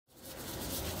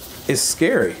it's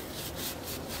scary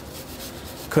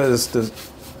because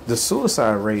the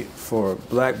suicide rate for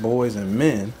black boys and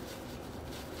men,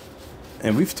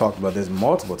 and we've talked about this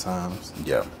multiple times,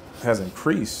 has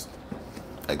increased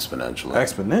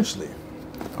exponentially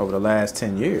over the last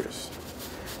 10 years.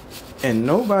 And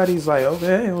nobody's like,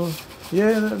 okay, well,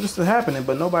 yeah, this is happening,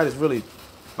 but nobody's really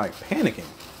like panicking.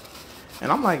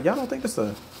 And I'm like, y'all don't think this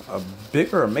is a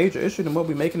bigger or major issue than what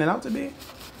we're making it out to be?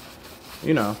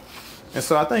 You know? And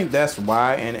so I think that's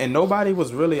why, and nobody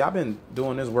was really, I've been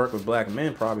doing this work with black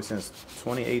men probably since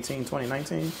 2018,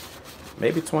 2019,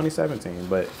 maybe 2017,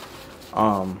 but,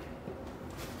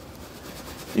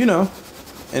 you know,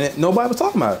 and nobody was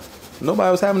talking about it. Nobody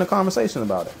was having a conversation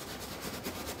about it.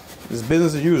 It's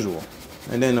business as usual.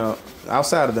 And then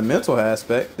outside of the mental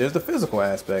aspect, there's the physical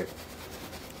aspect.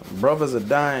 Brothers are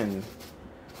dying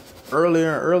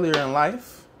earlier and earlier in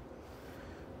life.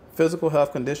 Physical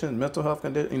health conditions, mental health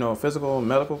conditions, you know, physical and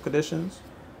medical conditions.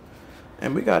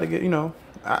 And we got to get, you know,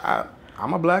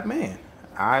 I'm a black man.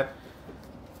 I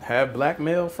have black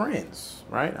male friends,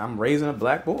 right? I'm raising a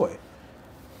black boy.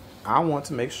 I want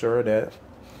to make sure that,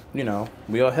 you know,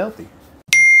 we are healthy.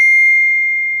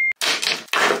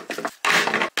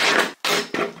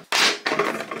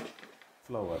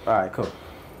 Flow up. All right, cool.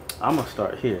 I'm going to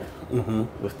start here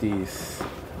with these.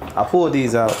 I pulled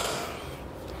these out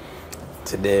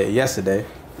yesterday.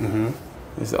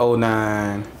 It's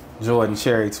 09 Jordan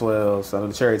Charoit 12's. So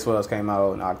the Charoit 12's came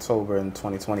out in October in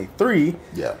 2023.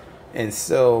 Yeah. And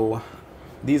so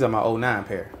these are my 09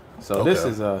 pair. So this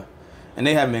is and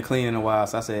they haven't been clean in a while.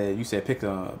 So I said, you said pick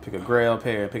a grail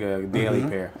pair, pick a daily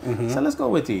pair. So let's go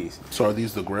with these. So are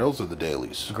these the grails or the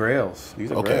dailies? Grails.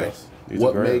 These are grails. These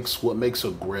What are grails. makes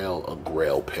a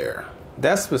grail pair?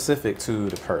 That's specific to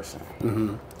the person.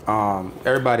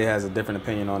 Everybody has a different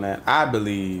opinion on that. I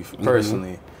believe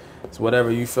personally, it's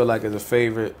whatever you feel like is a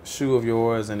favorite shoe of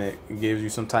yours, and it gives you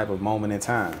some type of moment in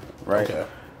time, right? Okay.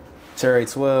 Charoit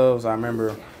 12's. I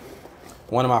remember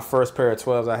one of my first pair of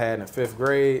 12's I had in the 5th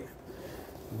grade.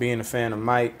 Being a fan of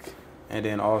Mike, and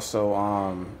then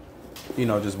also, you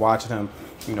know, just watching him,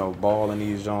 you know, ball in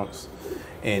these junks,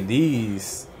 and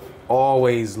these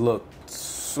always look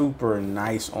super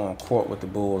nice on court with the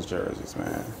Bulls jerseys,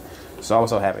 man. So I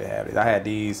was so happy to have these. I had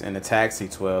these in the Taxi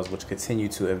 12s, which continue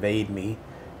to evade me.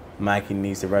 Nike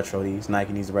needs to retro these.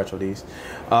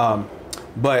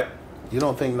 But you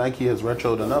don't think Nike has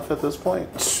retroed enough at this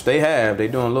point? They have. They're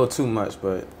doing a little too much,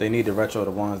 but they need to retro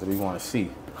the ones that we want to see.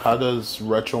 How does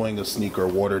retroing a sneaker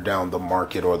water down the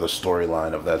market or the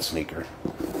storyline of that sneaker?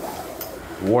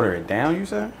 Water it down, you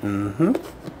said? I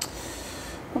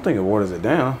don't think it waters it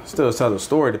down. Still tells a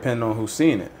story depending on who's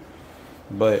seeing it.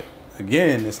 But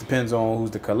again, this depends on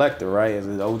who's the collector, right? Is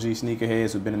it OG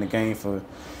sneakerheads who've been in the game for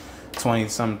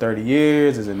 20-some, 30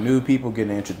 years? Is it new people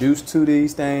getting introduced to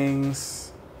these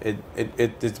things?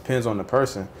 It depends on the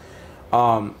person.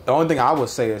 The only thing I would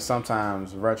say is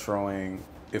sometimes retroing,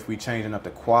 if we changing up the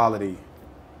quality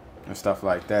and stuff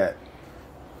like that,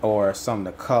 or some of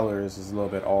the colors is a little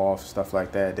bit off, stuff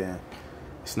like that, then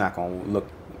it's not going to look,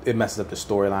 it messes up the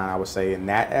storyline, I would say, in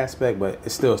that aspect, but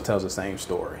it still tells the same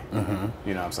story. You know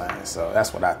what I'm saying? So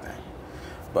that's what I think.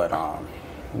 But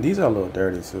these are a little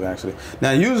dirty too, actually.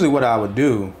 Now, usually what I would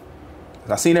do,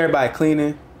 I seen everybody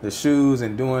cleaning the shoes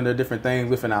and doing their different things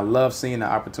with it, and I love seeing the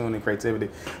opportunity and creativity,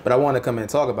 but I want to come in and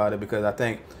talk about it because I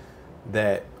think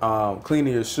that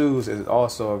cleaning your shoes is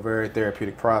also a very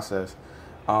therapeutic process,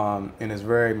 and it's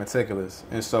very meticulous.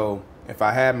 And so if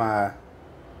I had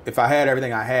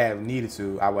everything I needed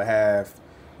to, I would have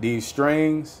these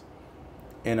strings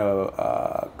in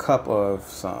a cup of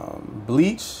some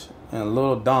bleach and a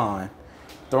little Dawn,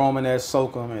 throw them in there,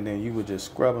 soak them, and then you would just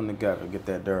scrub them together, get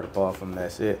that dirt up off them.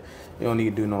 That's it. You don't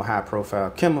need to do no high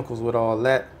profile chemicals with all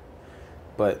that,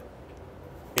 but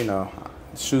you know,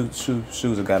 shoes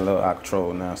have got a little out of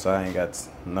control now, so I ain't got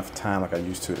enough time like I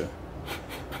used to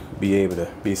be able to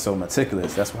be so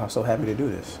meticulous. That's why I'm so happy to do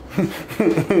this.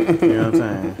 You know what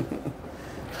I'm saying?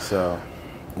 So,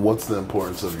 what's the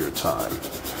importance of your time?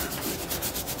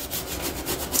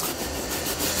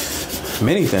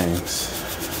 Many things.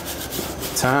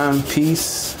 Time,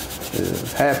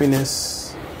 peace,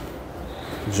 happiness,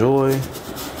 joy,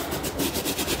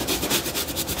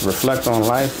 reflect on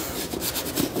life.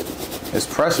 It's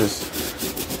precious.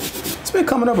 It's been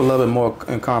coming up a little bit more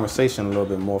in conversation, a little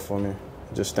bit more for me.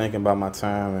 Just thinking about my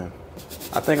time, and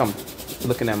I think I'm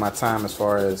looking at my time as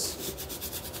far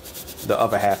as the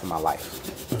other half of my life.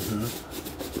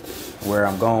 Where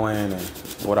I'm going and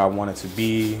what I want it to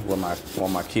be, what I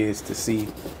want my kids to see,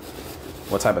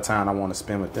 what type of time I want to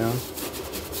spend with them,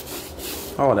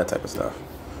 all that type of stuff.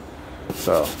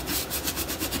 So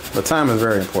But time is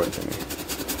very important to me.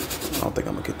 I don't think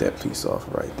I'm gonna get that piece off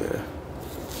right there.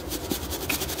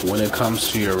 When it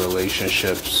comes to your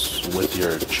relationships with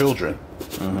your children,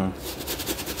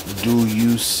 do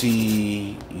you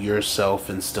see yourself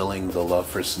instilling the love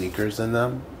for sneakers in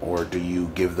them, or do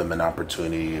you give them an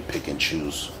opportunity to pick and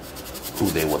choose who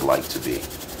they would like to be?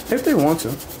 If they want to.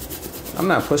 I'm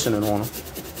not pushing it on them.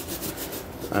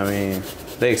 I mean,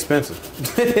 they expensive.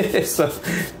 So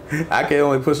I can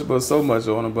only push it so much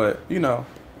on them. But, you know,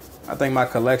 I think my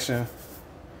collection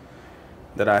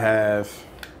that I have,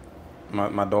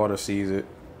 my daughter sees it.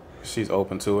 She's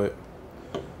open to it.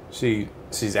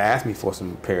 She's asked me for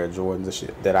some pair of Jordans and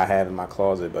shit that I have in my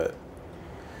closet, but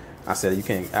I said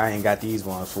I ain't got these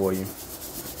ones for you.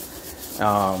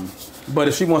 But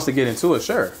if she wants to get into it,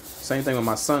 sure. Same thing with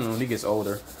my son when he gets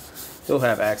older. He'll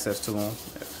have access to them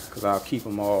because I'll keep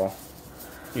them all,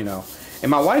 you know.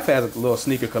 And my wife has a little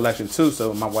sneaker collection too,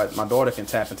 so my daughter can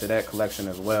tap into that collection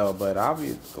as well. But I'll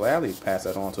be gladly pass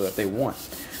that on to her if they want.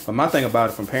 But my thing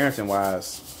about it from parenting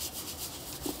wise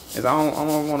is I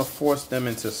don't want to force them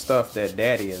into stuff that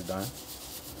daddy has done.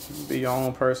 Be your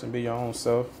own person, be your own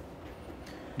self.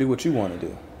 Do what you want to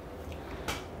do.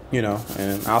 You know,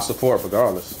 and I'll support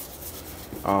regardless.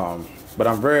 But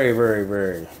I'm very, very,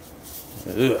 very,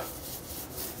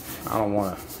 I don't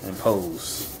want to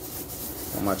impose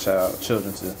on my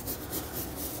children to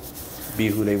be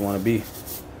who they want to be.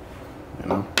 You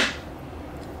know?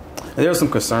 And there's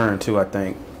some concern too, I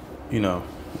think, you know,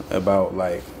 about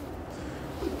like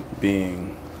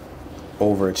being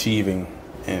overachieving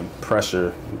and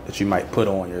pressure that you might put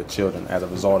on your children as a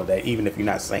result of that, even if you're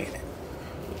not saying it.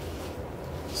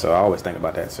 So I always think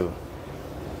about that too.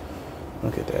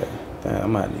 Look at that. Damn, I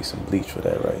might need some bleach for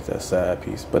that, right? That side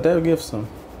piece. But that gives a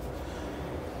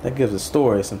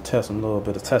story, some little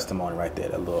bit of testimony right there.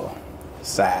 That little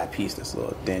side piece that's a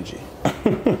little dingy.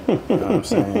 You know what I'm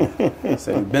saying? I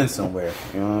said you've been somewhere.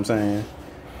 You know what I'm saying?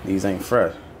 These ain't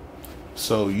fresh.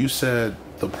 So you said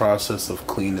the process of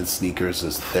cleaning sneakers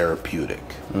is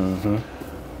therapeutic. Mm-hmm.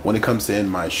 When it comes to In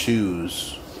My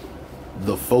Shoes,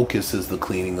 the focus is the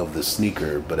cleaning of the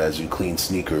sneaker, but as you clean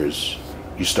sneakers,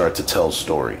 you start to tell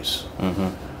stories. Mm-hmm.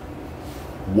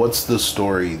 What's the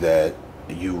story that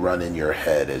you run in your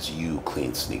head as you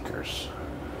clean sneakers?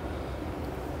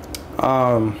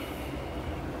 Well,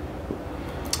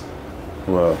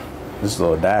 this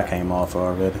little dye came off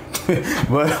already.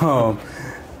 But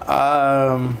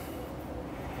I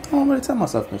don't really tell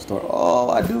myself no story. Oh,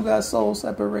 I do got soul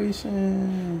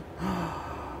separation.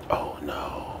 Oh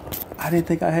no. I didn't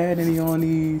think I had any on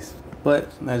these.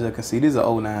 But as you can see, these are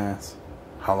 09s.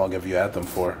 How long have you had them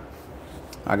for?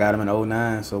 I got them in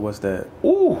 09, so what's that?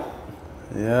 Ooh.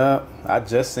 Yeah, I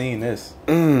just seen this.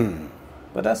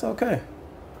 But that's okay.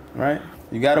 Right?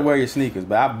 You gotta wear your sneakers,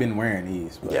 but I've been wearing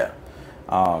these. But, yeah.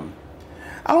 I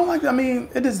don't like, I mean,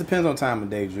 it just depends on time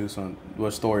of day, Juice, on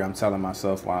what story I'm telling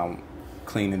myself while I'm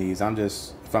cleaning these.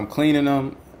 If I'm cleaning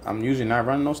them, I'm usually not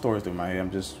running no stories through my head. I'm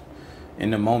just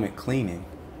in the moment cleaning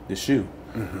the shoe.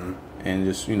 Mm-hmm. And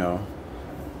just, you know,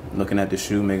 looking at the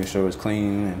shoe, making sure it's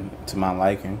clean and to my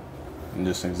liking, and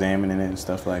just examining it and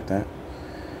stuff like that.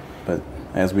 But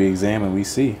as we examine, we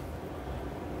see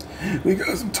we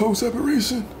got some toe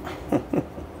separation.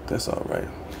 That's all right.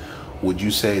 Would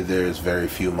you say there's very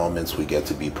few moments we get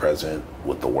to be present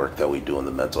with the work that we do in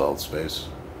the mental health space?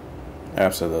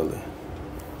 Absolutely.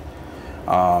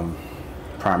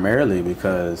 Primarily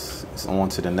because it's on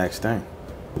to the next thing.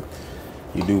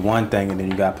 You do one thing and then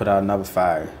you got to put out another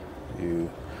fire. You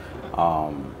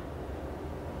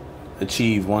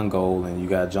achieve one goal and you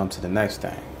got to jump to the next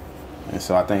thing. And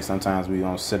so I think sometimes we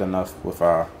don't sit enough with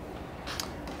our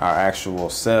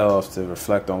actual selves to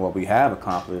reflect on what we have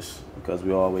accomplished because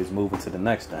we're always moving to the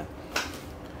next thing.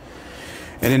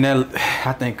 And then that,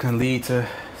 I think, can lead to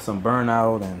some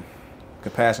burnout and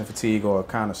compassion fatigue, or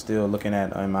kind of still looking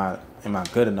at, am I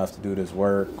good enough to do this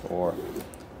work, or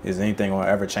is anything going to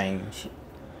ever change,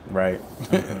 right?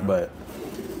 Mm-hmm. But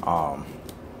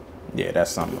yeah,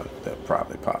 that's something that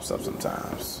probably pops up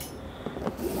sometimes,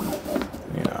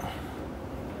 you know.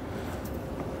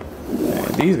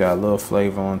 And these got a little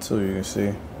flavor on too, you can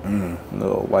see. A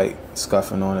little white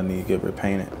scuffing on it, need to get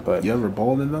repainted. But you ever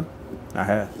bowled in them? I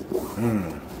have.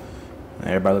 And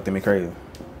everybody looked at me crazy.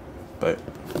 But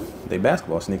they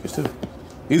basketball sneakers too.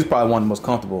 These are probably one of the most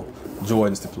comfortable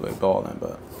Jordans to play ball in,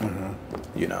 but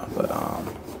you know, but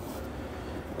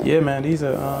yeah, man, these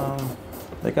are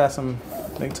they got some,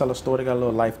 they can tell a story, they got a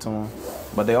little life to them.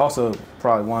 But they also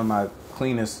probably one of my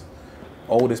cleanest,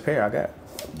 oldest pair I got.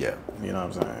 Yeah. You know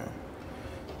what I'm saying?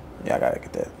 Yeah, I gotta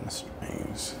get that in the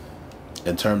strings.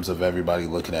 in terms of everybody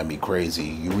looking at me crazy,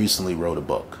 you recently wrote a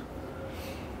book.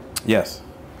 Yes.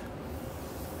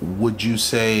 Would you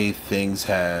say things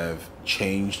have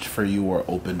changed for you or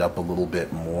opened up a little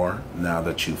bit more now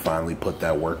that you finally put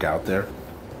that work out there?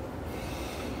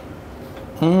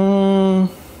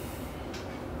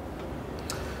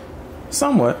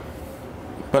 Somewhat.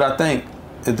 But I think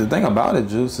the thing about it,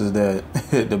 Juice, is that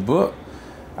the book,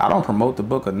 I don't promote the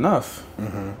book enough.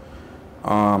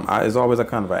 It's always a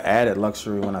kind of an added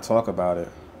luxury when I talk about it.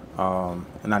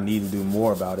 And I need to do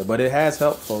more about it. But it has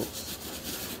helped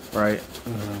folks, right?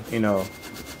 You know,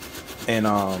 and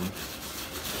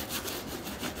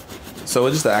so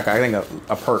it's just, I think,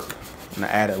 a perk and an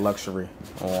added luxury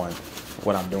on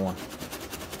what I'm doing.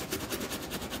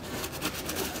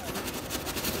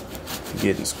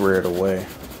 Getting squared away.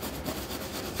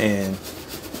 And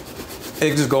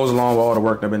it just goes along with all the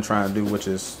work I've been trying to do, which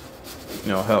is,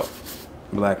 help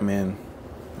black men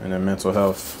and their mental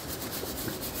health,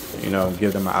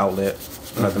 give them an outlet,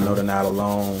 let them know they're not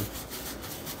alone,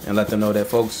 and let them know that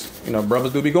folks,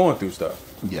 brothers do be going through stuff.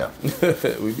 Yeah.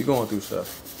 We be going through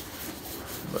stuff.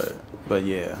 But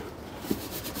yeah.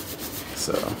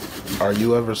 So. Are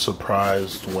you ever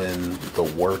surprised when the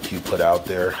work you put out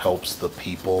there helps the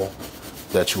people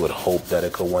that you would hope that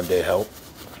it could one day help?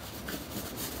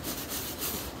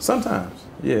 Sometimes,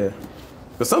 yeah.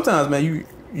 But sometimes, man,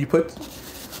 you put...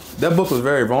 That book was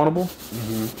very vulnerable.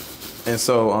 And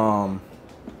so,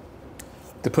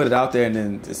 to put it out there and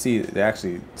then to see that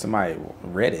actually somebody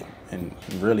read it and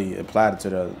really applied it to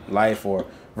their life or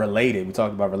related. We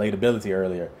talked about relatability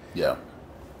earlier. Yeah.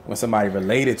 When somebody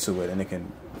related to it and they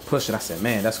can push it, I said,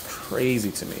 man, that's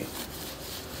crazy to me.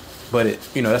 But it,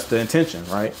 that's the intention,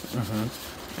 right?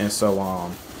 And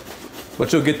so,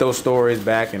 but you'll get those stories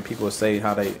back and people will say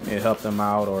how it helped them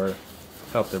out or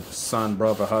helped their son,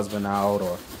 brother, husband out,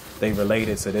 or they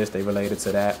related to this, they related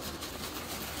to that.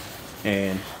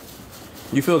 And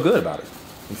you feel good about it.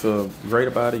 You feel great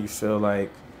about it. You feel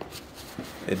like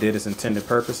it did its intended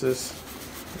purposes,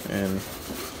 and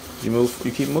you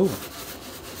keep moving.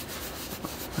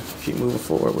 Keep moving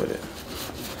forward with it.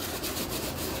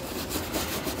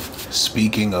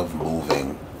 Speaking of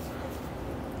moving,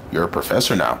 you're a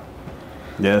professor now.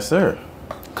 Yes, sir.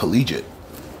 Collegiate.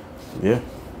 Yeah.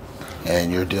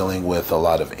 And you're dealing with a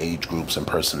lot of age groups and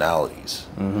personalities.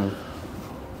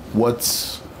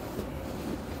 What's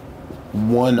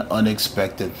one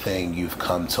unexpected thing you've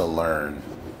come to learn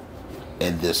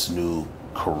in this new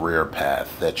career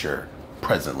path that you're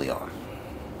presently on?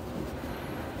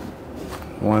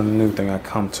 One new thing I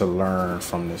come to learn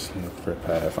from this new career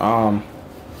path.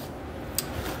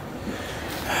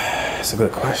 That's a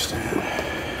good question.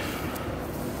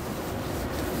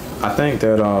 I think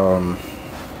that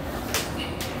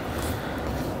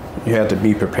you have to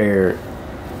be prepared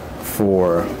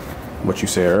for what you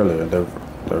said earlier, the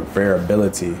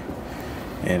variability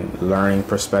in learning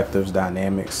perspectives,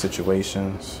 dynamics,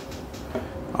 situations,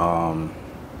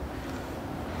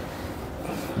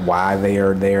 why they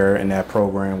are there in that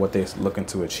program, what they're looking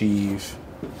to achieve,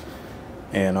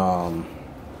 and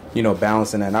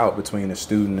balancing that out between the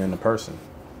student and the person.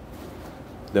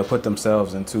 They'll put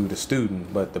themselves into the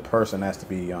student, but the person has to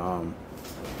be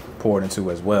poured into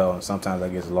as well, and sometimes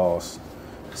that gets lost.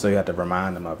 So you have to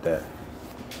remind them of that.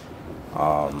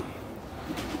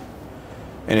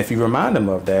 And if you remind them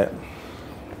of that,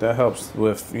 that helps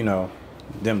with,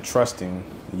 them trusting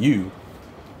you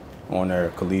on their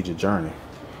collegiate journey.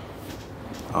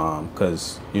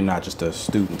 Because you're not just a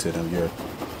student to them.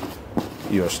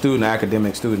 You're a student,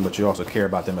 academic student, but you also care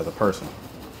about them as a person.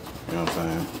 You know what I'm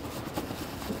saying?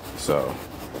 So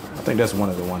I think that's one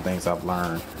of the things I've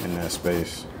learned in that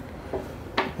space,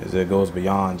 is it goes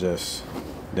beyond just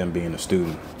them being a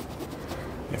student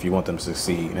if you want them to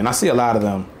succeed. And I see a lot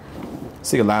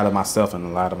of myself and a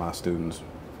lot of my students.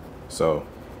 So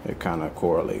it kind of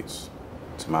correlates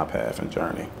to my path and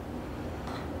journey.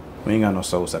 We ain't got no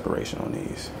soul separation on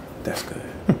these. That's good.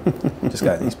 Just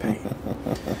got these paint.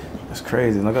 That's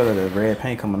crazy. Look at the red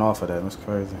paint coming off of that. That's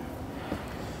crazy.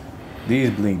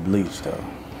 These need bleach, though.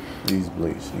 These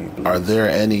need bleach. Are there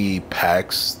any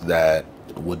packs that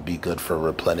would be good for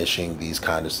replenishing these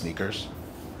kind of sneakers?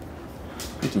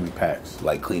 What you mean packs?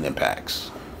 Like cleaning packs.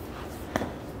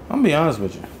 I'm gonna be honest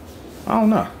with you. I don't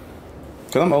know.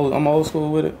 Cause I'm old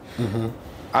school with it.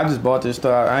 I just bought this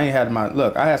stuff. I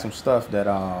had some stuff that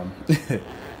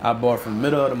I bought from the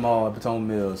middle of the mall at Baton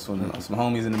Mills from some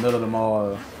homies in the middle of the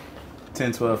mall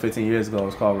 10, 12, 15 years ago. It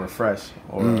was called Refresh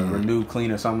or Renew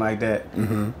Cleaner, something like that.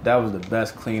 That was the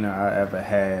best cleaner I ever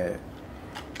had,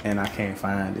 and I can't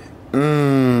find it.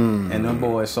 And them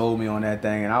boys sold me on that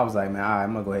thing, and I was like, man, all right,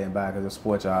 I'm gonna go ahead and buy it because I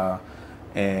support y'all.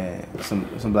 and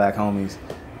some black homies,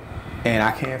 and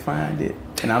I can't find it,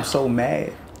 and I'm so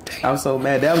mad. I'm so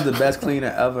mad. That was the best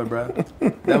cleaner ever, bro.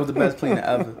 That was the best cleaner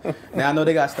ever. Now I know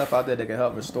they got stuff out there that can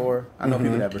help restore. I know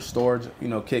people that restore,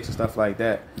 kicks and stuff like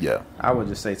that. Yeah. I would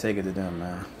just say take it to them,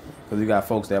 man, because you got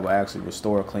folks that will actually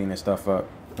restore, clean and stuff up,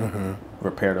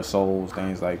 repair the soles,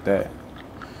 things like that.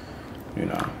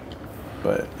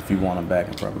 But if you want them back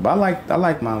in proper, but I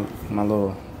like my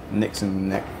little nicks and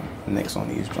nicks on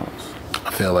these joints. I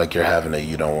feel like you're having a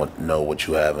you don't know what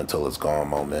you have until it's gone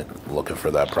moment, looking for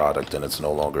that product and it's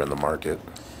no longer in the market.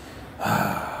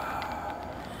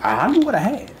 I knew what I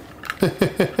had.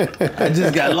 I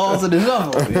just got lost in the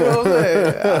shuffle. You know what I'm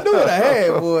saying? I knew what I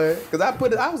had, boy. Because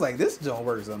I was like, this joint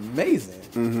works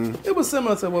amazing. It was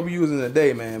similar to what we using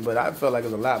today, man, but I felt like it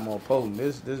was a lot more potent.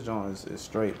 This joint is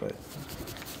straight, but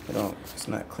it's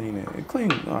not cleaning. It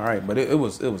cleaned all right, but it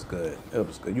was good. It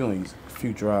was good. You only use a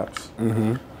few drops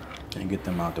and get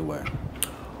them out the way.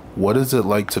 What is it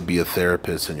like to be a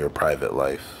therapist in your private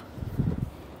life?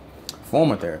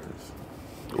 Former therapist.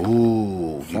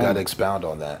 Ooh, you got to expound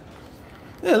on that.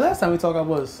 Yeah, last time we talked, I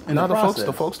was in the process.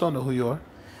 The folks don't know who you are.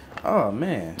 Oh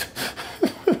man,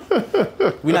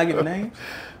 we not giving names.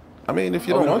 I mean, if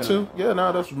you don't want to,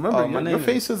 remember, your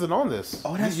face isn't on this.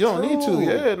 Oh, that's you don't true. need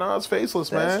to. Yeah, no, it's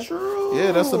faceless, man. That's true.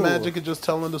 Yeah, that's the magic of just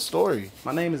telling the story.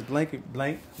 My name is blank.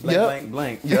 Yeah,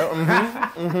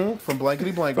 From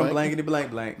blankety blank. From blankety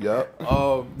blank. Yep.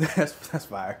 That's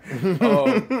fire.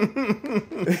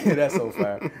 That's so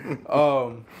fire.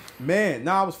 Man,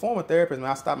 no, I was former therapist,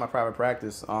 man. I stopped my private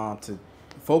practice to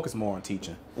focus more on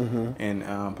teaching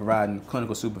and providing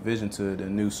clinical supervision to the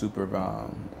new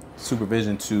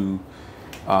supervision to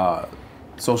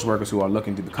social workers who are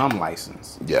looking to become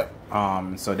licensed. Yeah.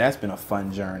 So that's been a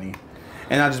fun journey.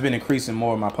 And I've just been increasing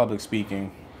more of my public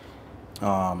speaking,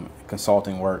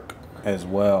 consulting work as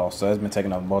well. So it's been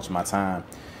taking up most of my time.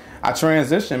 I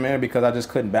transitioned, man, because I just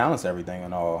couldn't balance everything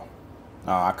and all.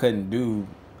 I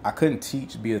couldn't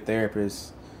teach, be a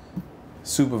therapist,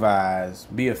 supervise,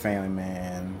 be a family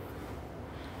man,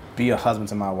 be a husband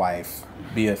to my wife,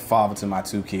 be a father to my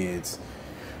 2 kids,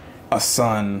 a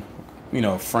son,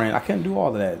 friend. I couldn't do all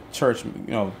of that. Church,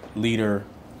 leader.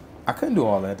 I couldn't do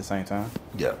all of that at the same time.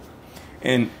 Yeah.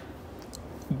 And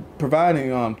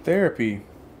providing therapy,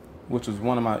 which was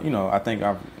one of my, I think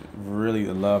I've really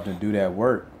loved to do that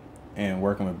work, and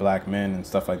working with black men and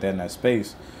stuff like that in that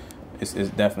space, it's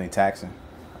definitely taxing.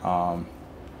 And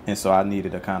so I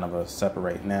needed a kind of a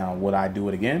separate. Now, would I do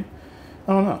it again?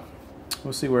 I don't know.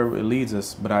 We'll see where it leads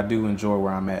us, but I do enjoy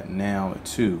where I'm at now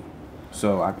too.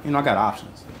 So I got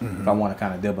options if I want to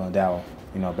kind of dibble and dabble,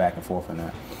 back and forth in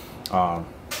that.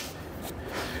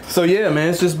 So yeah, man,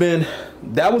 it's just been,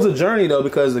 that was a journey though,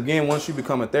 because again, once you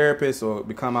become a therapist or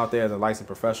become out there as a licensed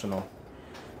professional,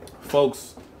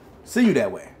 folks see you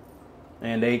that way,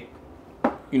 and they,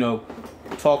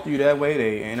 talk to you that way,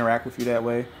 they interact with you that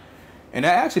way, and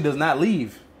that actually does not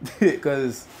leave,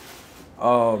 because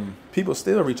people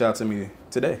still reach out to me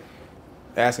today,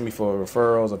 asking me for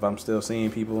referrals, if I'm still seeing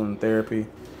people in therapy,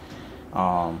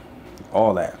 all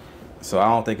that. So I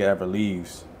don't think it ever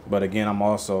leaves. But again,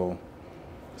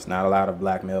 it's not a lot of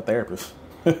black male therapists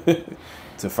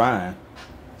to find.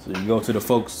 So you go to the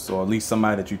folks, or at least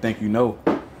somebody that you think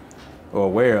or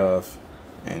aware of,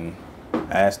 and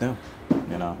ask them,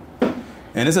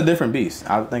 And it's a different beast.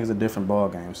 I think it's a different ball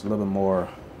game. It's a little bit more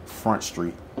front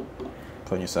street,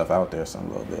 putting yourself out there some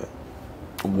little bit.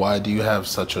 Why do you have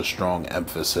such a strong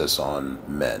emphasis on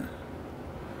men?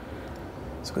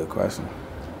 It's a good question.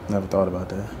 Never thought about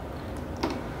that.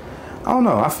 I don't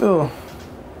know. I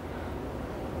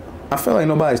feel like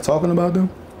nobody's talking about them.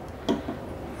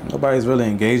 Nobody's really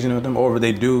engaging with them, or if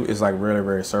they do, it's like really,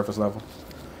 very surface level.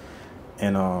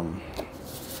 And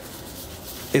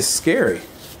it's scary,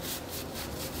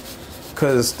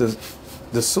 because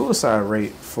the suicide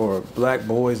rate for black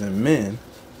boys and men,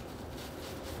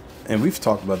 and we've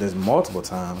talked about this multiple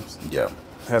times,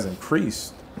 has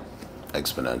increased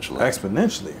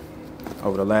exponentially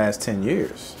over the last 10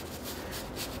 years.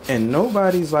 And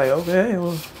nobody's like, okay,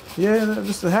 well, yeah,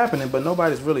 this is happening, but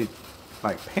nobody's really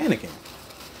like panicking.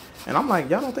 And I'm like,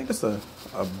 y'all don't think it's a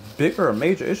bigger or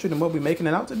major issue than what we're making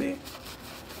it out to be?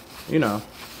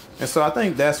 And so I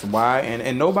think that's why,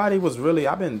 and nobody was really,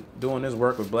 I've been doing this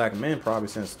work with black men probably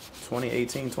since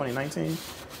 2018, 2019,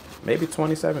 maybe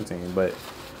 2017, but,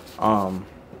 and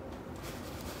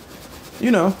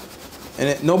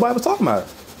nobody was talking about it.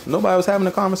 Nobody was having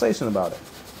a conversation about it.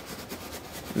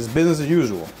 It's business as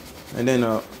usual. And then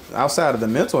outside of the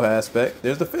mental aspect,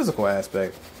 there's the physical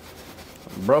aspect.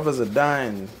 Brothers are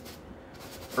dying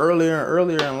earlier and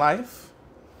earlier in life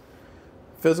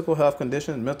physical health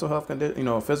conditions, mental health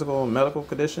conditions, physical and medical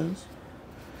conditions.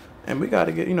 And we got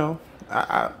to get,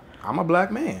 I'm a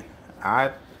black man.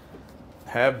 I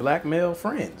have black male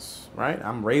friends, right?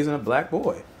 I'm raising a black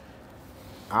boy.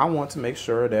 I want to make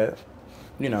sure that,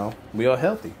 we are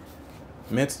healthy,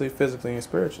 mentally, physically, and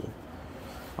spiritually.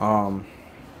 And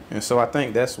so I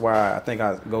think that's why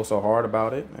I go so hard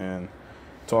about it and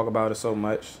talk about it so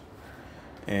much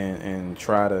and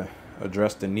try to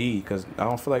address the need, because I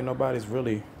don't feel like nobody's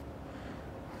really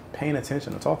paying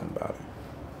attention to talking about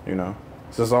it,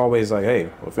 It's just always like, hey,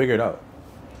 we'll figure it out.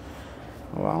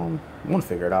 Well, I don't want to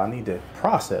figure it out. I need to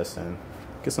process and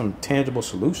get some tangible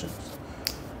solutions.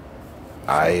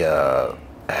 I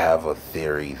have a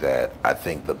theory that I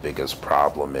think the biggest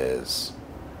problem is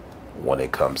when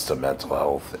it comes to mental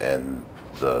health and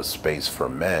the space for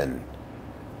men,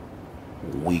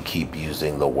 we keep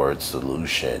using the word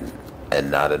solution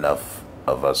and not enough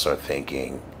of us are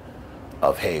thinking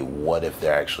of, hey, what if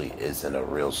there actually isn't a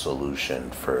real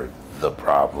solution for the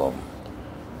problem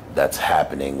that's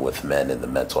happening with men in the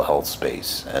mental health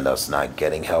space, and us not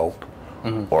getting help,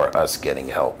 or us getting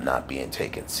help not being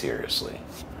taken seriously.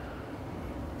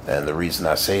 And the reason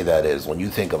I say that is when you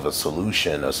think of a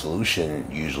solution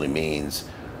usually means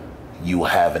you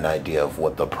have an idea of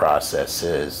what the process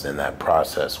is, and that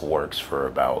process works for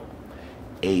about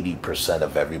 80%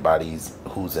 of everybody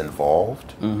who's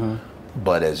involved.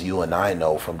 But as you and I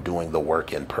know from doing the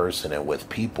work in person and with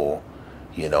people,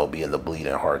 being the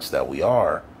bleeding hearts that we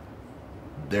are,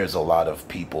 there's a lot of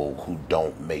people who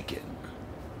don't make it.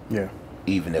 Yeah.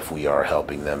 Even if we are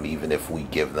helping them, even if we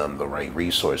give them the right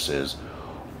resources,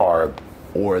 or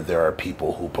there are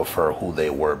people who prefer who they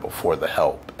were before the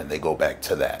help and they go back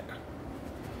to that.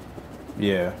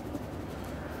 Yeah.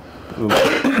 So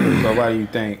why do you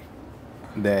think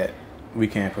that we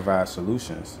can't provide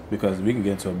solutions? Because we can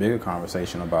get into a bigger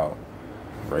conversation about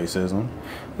racism,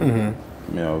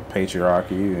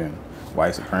 patriarchy and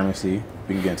white supremacy.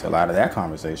 We can get into a lot of that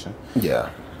conversation. Yeah.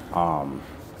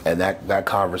 And that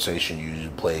conversation usually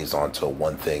plays onto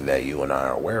one thing that you and I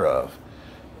are aware of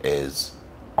is,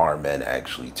 are men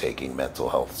actually taking mental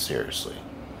health seriously?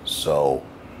 So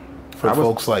for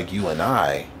folks like you and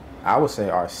I would say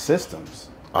our systems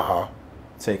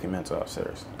taking mental health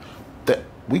seriously. That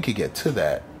we could get to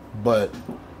that, but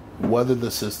whether the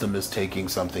system is taking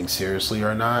something seriously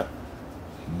or not,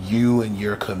 you and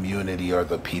your community are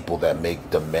the people that make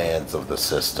demands of the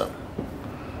system.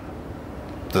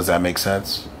 Does that make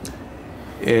sense?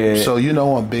 So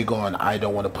I'm big on, I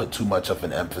don't want to put too much of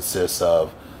an emphasis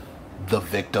of the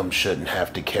victim shouldn't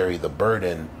have to carry the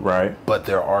burden. Right. But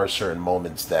there are certain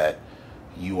moments that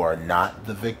you are not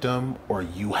the victim, or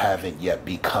you haven't yet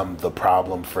become the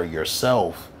problem for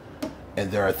yourself.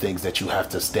 And there are things that you have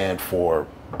to stand for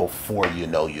before you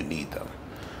need them.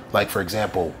 Like, for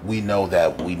example, we know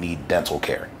that we need dental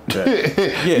care.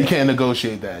 Yeah. You can't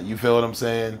negotiate that. You feel what I'm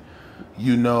saying?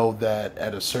 You know that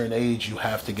at a certain age you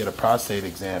have to get a prostate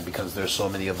exam because there's so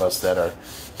many of us that are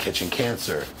catching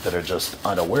cancer that are just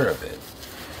unaware of it.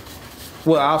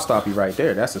 Well, I'll stop you right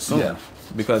there. That's assuming. Yeah.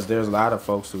 Because there's a lot of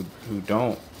folks who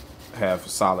don't have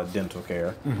solid dental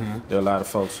care. There are a lot of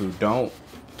folks who don't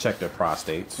check their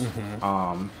prostates,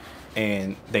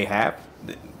 and they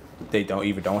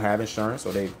don't have insurance,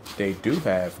 or they do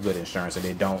have good insurance and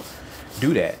they don't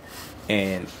do that,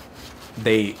 and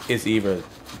it's either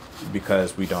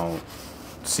because we don't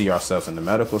see ourselves in the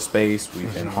medical space,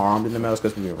 we've been harmed in the medical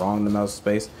space, we've been wrong in the medical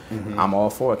space. I'm all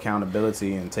for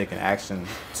accountability and taking action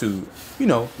to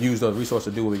use those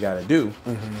resources to do what we got to do,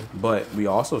 but we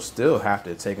also still have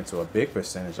to take into a big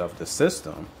percentage of the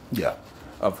system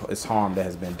of its harm that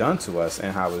has been done to us,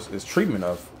 and how its treatment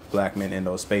of black men in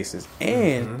those spaces,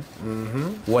 and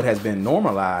what has been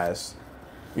normalized,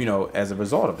 as a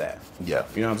result of that. Yeah.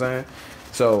 You know what I'm saying?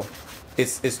 So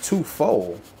it's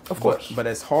twofold. Of course. But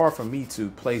it's hard for me to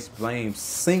place blame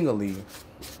singly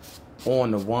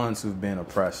on the ones who've been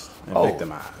oppressed and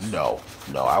victimized. No,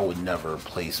 I would never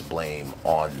place blame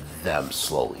on them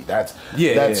slowly. That's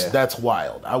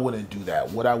wild. I wouldn't do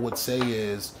that. What I would say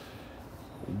is,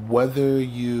 whether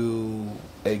you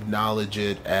acknowledge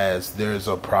it as there's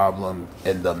a problem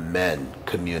in the men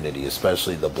community,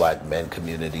 especially the black men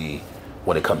community,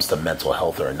 when it comes to mental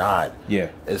health or not,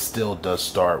 it still does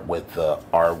start with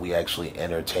are we actually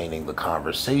entertaining the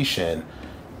conversation?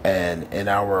 And in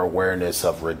our awareness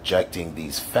of rejecting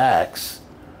these facts,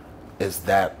 is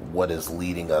that what is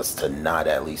leading us to not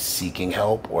at least seeking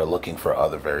help or looking for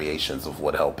other variations of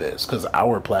what help is? Because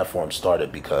our platform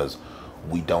started because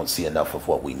we don't see enough of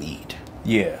what we need.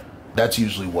 Yeah. That's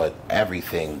usually what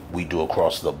everything we do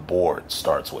across the board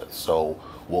starts with. So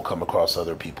we'll come across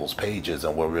other people's pages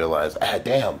and we'll realize,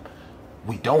 damn,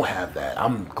 we don't have that.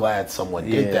 I'm glad someone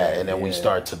did that. And then we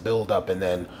start to build up, and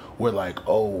then we're like,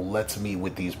 oh, let's meet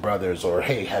with these brothers, or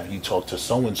hey, have you talked to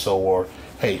so-and-so, or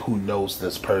hey, who knows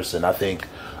this person? I think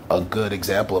a good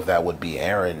example of that would be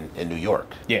Aaron in New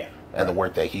York. Yeah. And the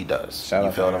work that he does. Shout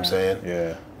you feel what I'm saying?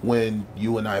 Yeah. When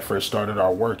you and I first started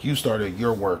our work, you started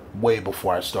your work way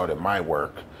before I started my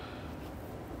work.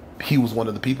 He was one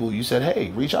of the people you said,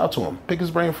 hey, reach out to him, pick his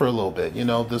brain for a little bit. You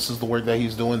know, this is the work that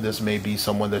he's doing. This may be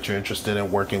someone that you're interested in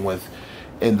working with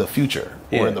in the future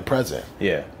or in the present.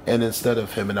 Yeah. And instead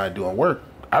of him and I doing work,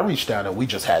 I reached out and we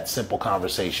just had simple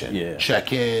conversation. Yeah.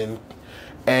 Check in.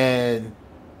 And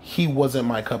he wasn't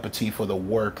my cup of tea for the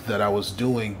work that I was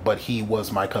doing, but he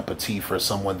was my cup of tea for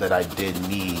someone that I did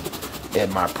need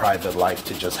in my private life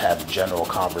to just have general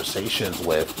conversations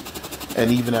with. And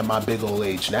even at my big old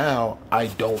age now, I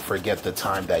don't forget the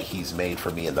time that he's made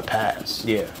for me in the past.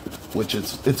 Yeah. Which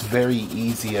it's very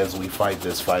easy as we fight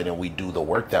this fight and we do the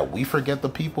work that we forget the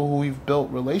people who we've built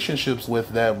relationships with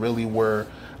that really were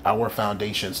our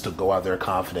foundations to go out there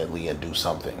confidently and do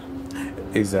something.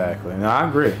 Exactly. No, I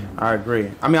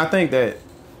agree. I mean, I think that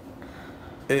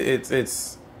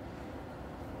it's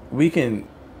we can.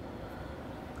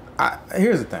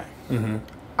 Here's the thing. Mm-hmm.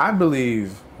 I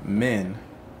believe men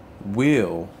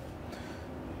will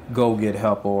go get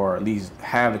help, or at least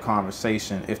have the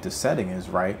conversation if the setting is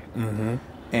right,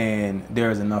 and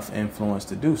there's enough influence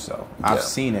to do so. I've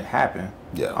seen it happen.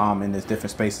 In the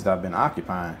different spaces I've been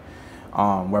occupying.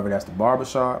 Whether that's the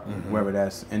barbershop, whether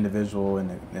that's individual in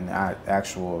the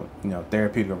actual,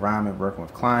 therapeutic environment, working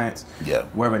with clients,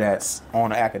 whether that's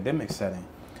on an academic setting.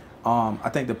 I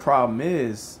think the problem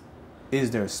is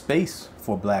there space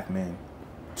for black men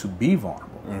to be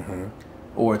vulnerable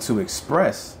or to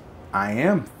express, I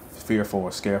am fearful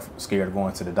or scared of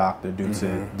going to the doctor due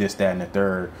to this, that, and the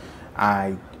third.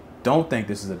 I don't think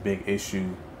this is a big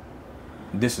issue.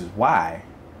 This is why,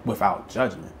 without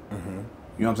judgment. You know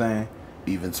what I'm saying?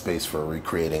 Even space for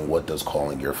recreating what does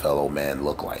calling your fellow man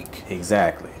look like.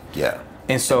 Exactly. Yeah.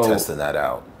 And so testing that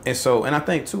out. And I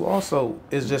think too also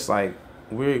it's just like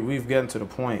we've gotten to the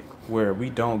point where we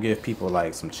don't give people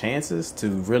like some chances to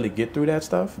really get through that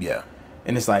stuff. Yeah.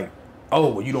 And it's like,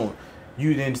 oh, well,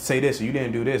 you didn't say this or you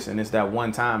didn't do this, and it's that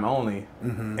one time only,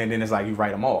 and then it's like you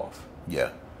write them off. Yeah.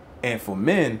 And for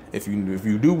men, if you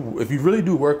really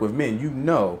do work with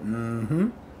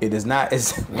men, it is not.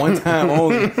 It's one time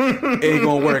only. It ain't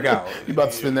gonna work out. You about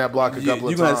to spin that block a couple of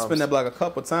times. You gonna have to spin that block a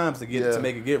couple of times to get to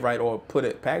make it get right, or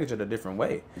package it a different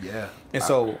way. Yeah. And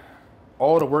so,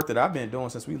 all the work that I've been doing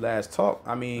since we last talked,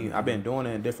 I mean, I've been doing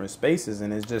it in different spaces,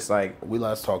 and it's just like we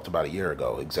last talked about a year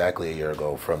ago, exactly a year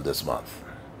ago from this month.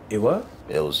 It was?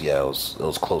 It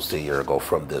was close to a year ago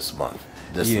from this month.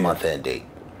 This month and date.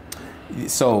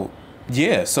 So.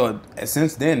 Yeah, so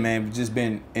since then, man, we've just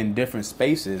been in different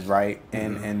spaces, right?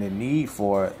 And the need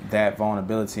for that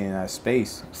vulnerability in that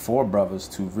space for brothers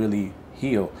to really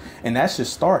heal. And that should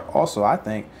start also, I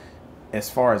think, as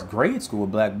far as grade school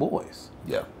with black boys.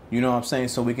 Yeah. You know what I'm saying?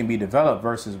 So we can be developed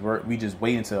versus we just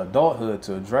wait until adulthood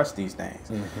to address these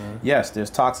things. Yes,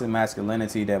 there's toxic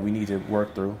masculinity that we need to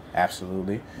work through.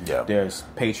 Absolutely. Yeah. There's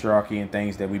patriarchy and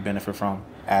things that we benefit from.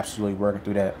 Absolutely working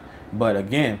through that. But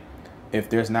again, if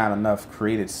there's not enough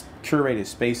curated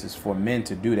spaces for men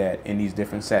to do that in these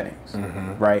different settings,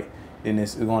 right, then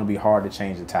it's going to be hard to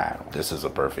change the tide. This is a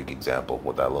perfect example of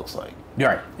what that looks like.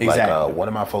 Right, exactly. Like one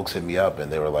of my folks hit me up and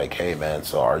they were like, hey, man,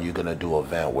 so are you going to do an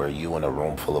event where you and a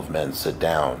room full of men sit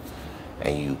down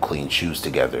and you clean shoes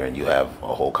together and you have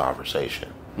a whole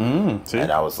conversation?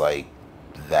 And I was like,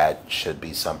 that should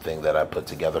be something that I put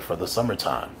together for the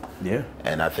summertime. Yeah.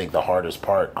 And I think the hardest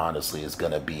part, honestly, is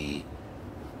going to be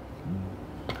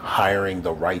hiring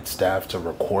the right staff to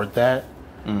record that,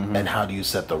 and how do you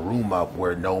set the room up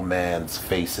where no man's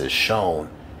face is shown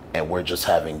and we're just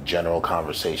having general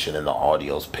conversation and the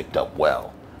audio's picked up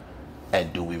well,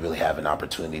 and do we really have an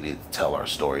opportunity to tell our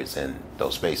stories in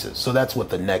those spaces? So that's what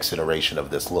the next iteration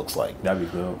of this looks like. That'd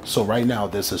be good. So right now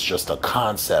this is just a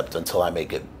concept until I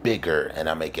make it bigger and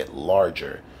I make it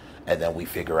larger, and then we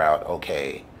figure out,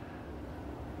 okay,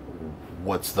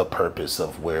 what's the purpose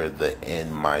of where the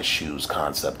in my shoes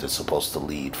concept is supposed to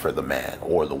lead for the man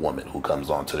or the woman who comes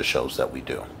on to the shows that we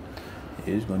do.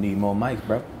 You're just gonna need more mics,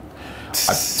 bro. More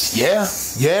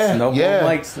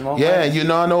mics. You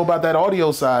know, I know about that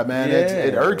audio side, man.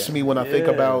 It irks me when I think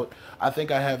about, I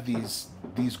think I have these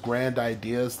grand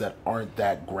ideas that aren't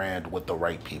that grand with the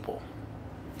right people.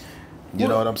 You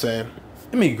know what I'm saying?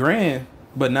 I mean, grand,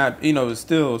 but not, it's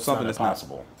still something that's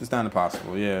impossible. It's not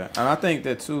impossible, yeah. And I think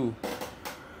that too,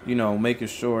 making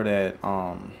sure that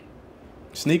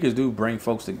sneakers do bring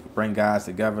guys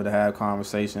together to have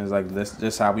conversations. Like that's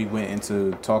just how we went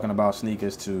into talking about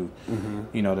sneakers to,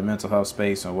 you know, the mental health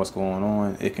space and what's going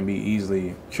on. It can be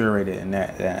easily curated in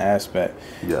that aspect.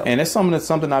 Yeah. And it's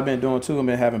something I've been doing too. I've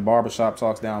been having barbershop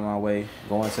talks down my way,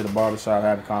 going to the barbershop,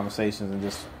 having conversations and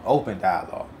just open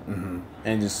dialogue,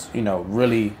 and just, you know,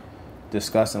 really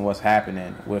discussing what's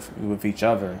happening with each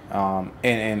other.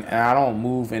 And I don't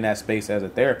move in that space as a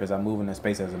therapist. I move in that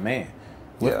space as a man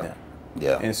with them.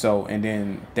 Yeah. And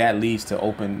then that leads to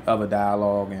open other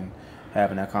dialogue and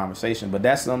having that conversation. But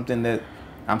that's something that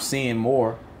I'm seeing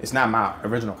more. It's not my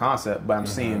original concept, but I'm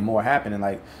seeing more happening.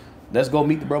 Like, let's go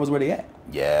meet the brothers where they at.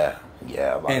 Yeah.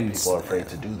 A lot of people are afraid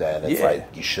to do that. It's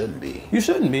like, you shouldn't be. You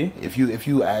shouldn't be. If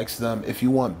you ask them, if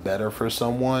you want better for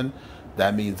someone,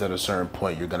 that means at a certain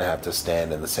point you're going to have to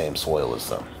stand in the same soil as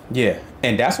them. Yeah.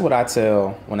 And that's what I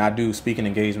tell when I do speaking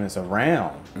engagements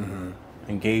around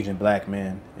engaging black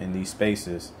men in these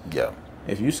spaces. Yeah.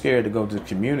 If you're scared to go to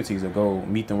communities or go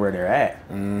meet them where they're at,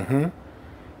 then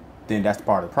that's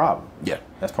part of the problem. Yeah.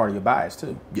 That's part of your bias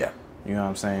too. Yeah. You know what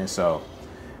I'm saying? So,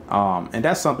 and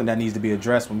that's something that needs to be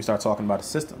addressed when we start talking about the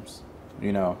systems.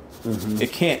 You know,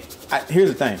 it can't, here's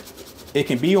the thing. It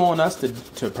can be on us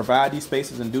to provide these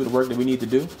spaces and do the work that we need to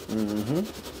do.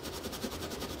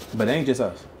 But it ain't just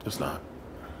us. It's not.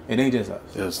 It ain't just us.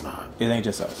 It's not. It ain't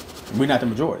just us. We're not the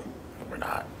majority. We're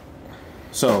not.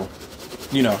 So,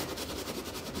 you know,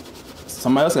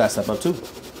 somebody else got to step up too.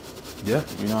 Yeah.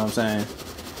 You know what I'm saying?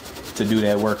 To do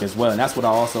that work as well. And that's what I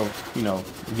also, you know,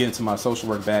 get into my social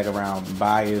work bag around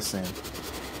bias and,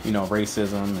 you know,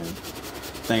 racism and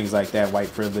things like that,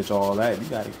 white privilege, all that. You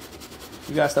got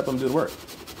to step up and do the work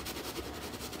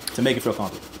to make it feel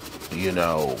comfortable. You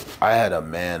know, I had a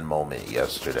man moment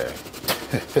yesterday.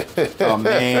 A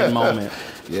man moment.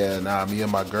 Yeah, me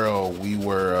and my girl,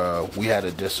 we had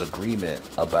a disagreement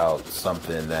about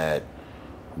something that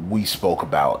we spoke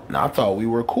about, and I thought we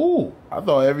were cool. I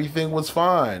thought everything was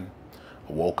fine.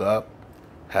 I woke up,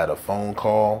 had a phone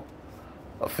call,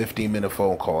 a 15-minute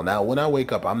phone call. Now, when I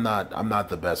wake up, I'm not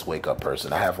the best wake up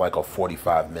person. I have like a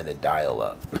 45-minute dial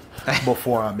up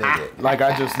before I'm in it. Like,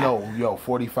 I just know,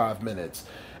 45 minutes.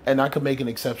 And I could make an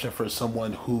exception for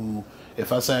someone who,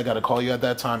 if I say I got to call you at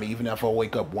that time, even if I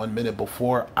wake up 1 minute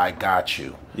before, I got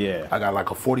you. Yeah. I got like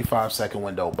a 45-second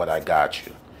window, but I got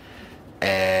you.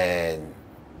 And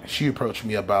she approached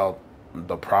me about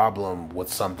the problem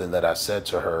with something that I said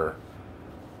to her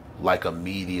like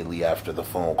immediately after the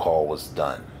phone call was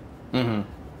done.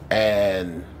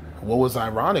 And what was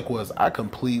ironic was I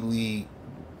completely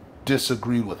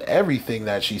disagreed with everything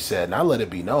that she said. And I let it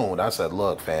be known. I said,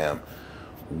 look, fam,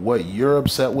 what you're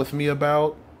upset with me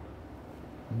about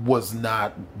was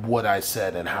not what I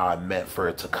said and how I meant for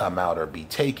it to come out or be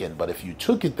taken. But if you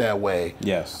took it that way,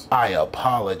 yes, I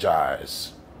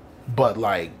apologize. But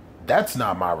like, that's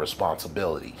not my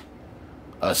responsibility.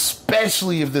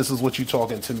 Especially if this is what you're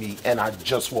talking to me and I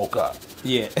just woke up.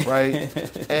 Yeah.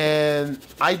 Right? And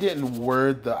I didn't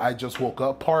word the I just woke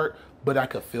up part, but I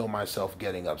could feel myself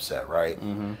getting upset, right?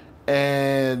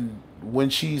 And when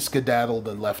she skedaddled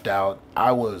and left out,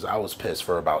 I was pissed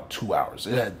for about 2 hours.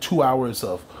 It had 2 hours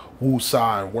of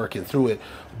woo-saw and working through it.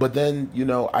 But then, you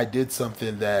know, I did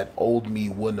something that old me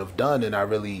wouldn't have done, and I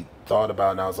really thought about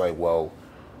it, and I was like, well,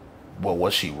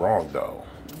 was she wrong, though?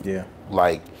 Yeah.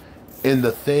 Like, in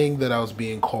the thing that I was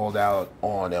being called out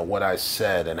on and what I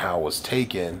said and how it was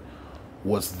taken,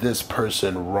 was this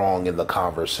person wrong in the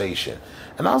conversation?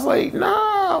 And I was like,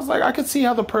 nah. I was like, I could see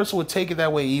how the person would take it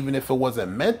that way, even if it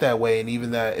wasn't meant that way, and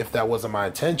even that if that wasn't my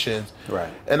intentions.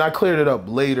 Right. And I cleared it up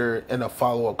later in a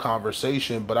follow-up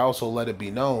conversation, but I also let it be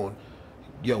known,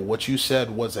 what you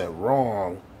said wasn't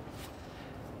wrong,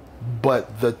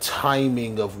 but the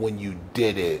timing of when you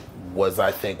did it was,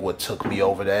 I think, what took me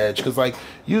over the edge. Because, like,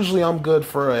 usually I'm good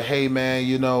for a, hey, man,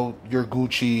 you're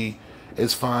Gucci,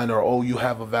 it's fine, or, oh, you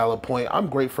have a valid point. I'm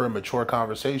great for a mature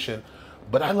conversation.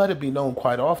 But I let it be known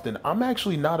quite often, I'm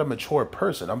actually not a mature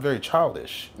person. I'm very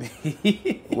childish.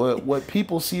 What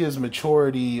people see as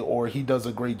maturity or he does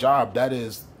a great job, that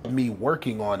is me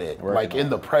working on it. In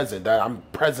the present, that I'm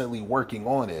presently working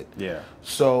on it. Yeah.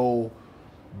 So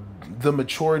the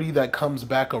maturity that comes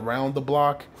back around the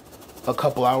block a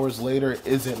couple hours later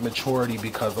isn't maturity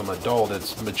because I'm adult.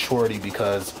 It's maturity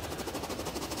because...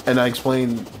 And I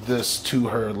explained this to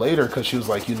her later because she was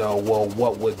like, well,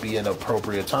 what would be an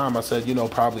appropriate time? I said,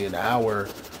 probably an hour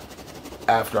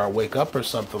after I wake up or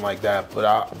something like that. But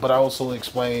I also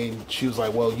explained, she was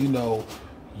like, well,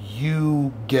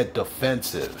 you get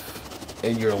defensive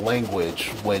in your language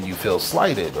when you feel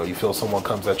slighted or you feel someone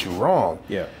comes at you wrong.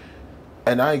 Yeah.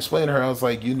 And I explained to her, I was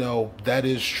like, that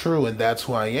is true and that's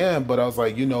who I am. But I was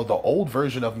like, the old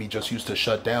version of me just used to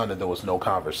shut down and there was no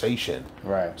conversation.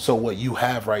 Right. So what you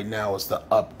have right now is the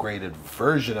upgraded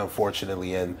version,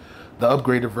 unfortunately. And the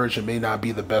upgraded version may not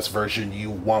be the best version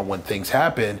you want when things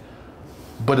happen,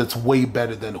 but it's way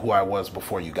better than who I was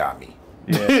before you got me.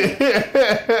 Yeah.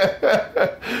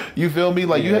 You feel me?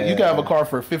 Like you can have a car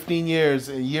for 15 years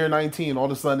and year 19, all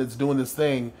of a sudden it's doing this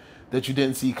thing that you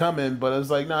didn't see coming, but it's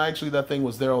like, nah, actually that thing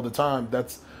was there all the time.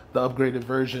 That's the upgraded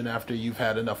version after you've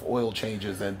had enough oil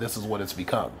changes, and this is what it's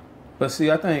become. But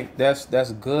see, I think that's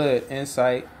good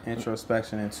insight,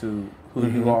 introspection into who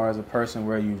you are as a person,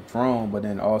 where you've grown, but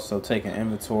then also taking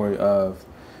inventory of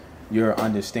your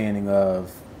understanding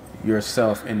of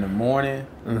yourself in the morning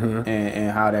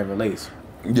and how that relates.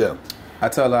 Yeah. I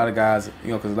tell a lot of guys,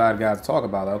 because a lot of guys talk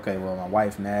about, like, okay, well, my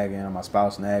wife nagging or my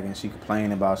spouse nagging, she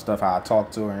complaining about stuff, how I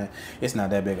talk to her, and it's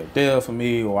not that big a deal for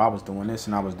me, or I was doing this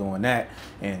and I was doing that,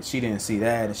 and she didn't see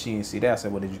that and she didn't see that. I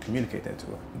said, well, did you communicate that to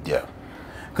her? Yeah.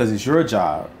 Because it's your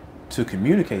job to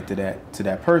communicate to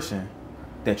that person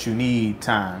that you need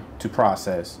time to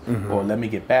process, or let me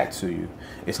get back to you.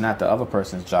 It's not the other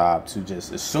person's job to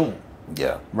just assume.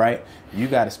 Yeah. Right? You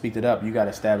got to speak it up. You got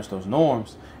to establish those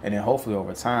norms. And then hopefully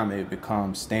over time it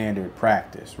becomes standard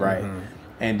practice. Right?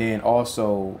 And then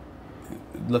also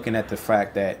looking at the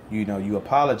fact that, you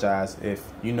apologize if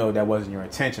that wasn't your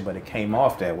intention, but it came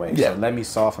off that way. Yeah. So let me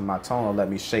soften my tone, or let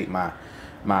me shape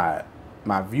my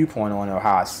viewpoint on it, or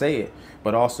how I say it.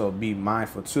 But also be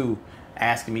mindful too,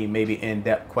 asking me maybe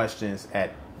in-depth questions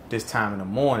at this time in the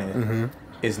morning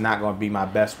is not going to be my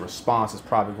best response. It's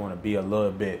probably going to be a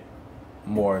little bit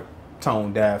more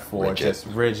tone deaf or just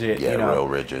rigid. Yeah, real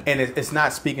rigid. And it's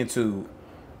not speaking to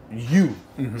you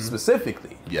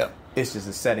specifically. Yeah. It's just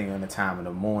a setting in the time in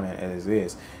the morning as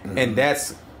is. And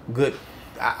that's good.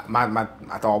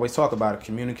 I always talk about it: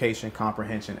 communication,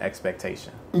 comprehension,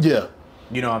 expectation. Yeah.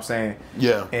 You know what I'm saying?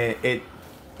 Yeah. And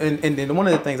one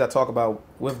of the things I talk about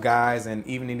with guys, and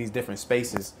even in these different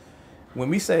spaces, when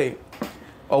we say,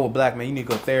 oh, well, black man, you need to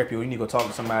go to therapy, or you need to go talk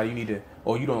to somebody,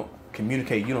 or you don't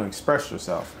communicate, you don't express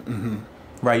yourself,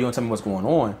 right? You don't tell me what's going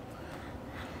on.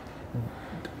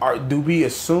 Do we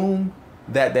assume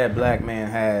that black man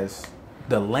has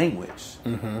the language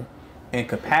and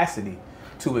capacity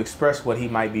to express what he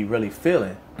might be really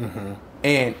feeling?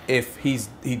 And if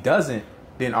he doesn't,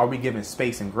 then are we giving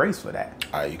space and grace for that?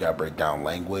 All right, you got to break down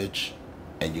language,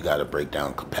 and you got to break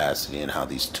down capacity and how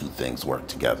these two things work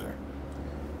together.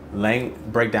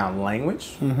 Break down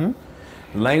language.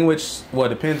 Language, well, it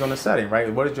depends on the setting,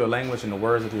 right? What is your language and the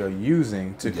words that you're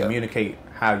using to communicate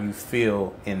how you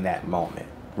feel in that moment,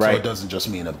 right? So it doesn't just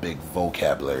mean a big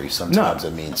vocabulary. Sometimes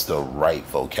it means the right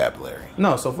vocabulary.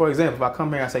 No. So, for example, if I come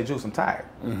here and I say, Juice, I'm tired.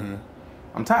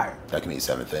 I'm tired. That can mean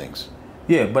 7 things.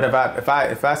 Yeah, but if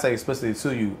I say explicitly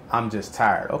to you, I'm just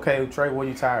tired. Okay, Trey, what are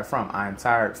you tired from? I'm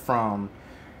tired from,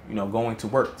 going to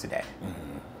work today.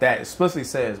 That explicitly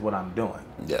says what I'm doing.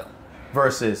 Yeah.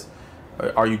 Versus,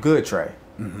 are you good, Trey?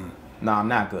 No, I'm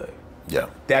not good. Yeah.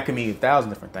 That can mean 1,000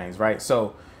 different things, right?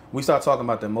 So we start talking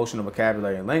about the emotional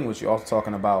vocabulary and language. You're also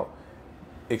talking about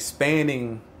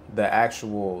expanding the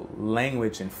actual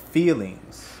language and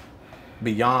feelings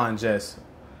beyond just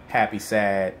happy,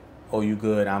 sad, oh, you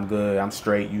good, I'm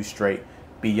straight, you straight.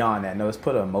 Beyond that, no, let's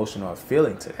put an emotional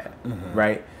feeling to that,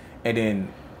 right? And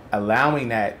then allowing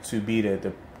that to be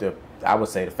the I would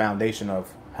say the foundation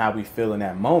of how we feel in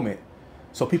that moment,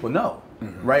 so people know,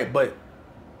 right? But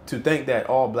to think that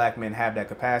all black men have that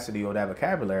capacity or that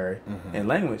vocabulary and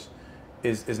language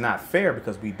is not fair,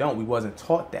 because we wasn't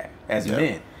taught that as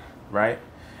men, right?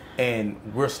 And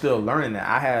we're still learning that.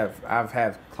 I've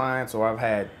had clients, or I've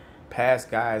had past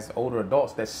guys, older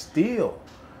adults, that still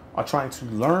are trying to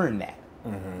learn that,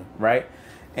 right?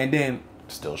 And then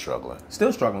still struggling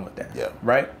with that,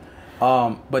 right?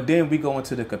 But then we go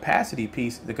into the capacity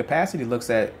piece. The capacity looks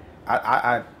at,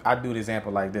 I do the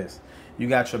example like this: you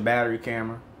got your battery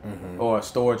camera or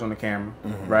storage on the camera,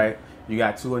 right? You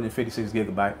got 256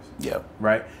 gigabytes,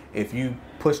 right? If you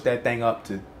push that thing up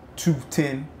to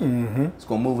 210, it's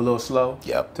gonna move a little slow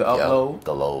to upload.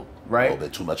 The load, right? A little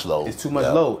bit too much load. It's too much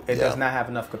load. It does not have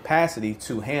enough capacity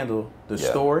to handle the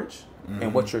storage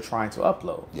and what you're trying to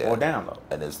upload or download.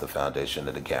 And is the foundation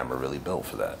of the camera really built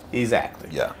for that? Exactly.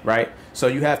 Yeah. Right? So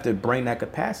you have to bring that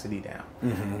capacity down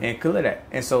and clear that.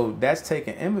 And so that's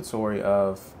taking inventory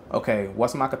of, okay,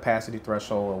 what's my capacity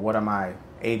threshold, or what am I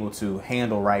able to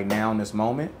handle right now in this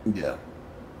moment? Yeah.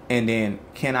 And then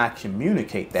can I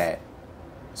communicate that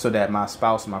so that my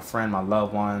spouse, my friend, my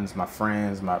loved ones, my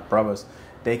friends, my brothers,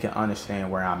 they can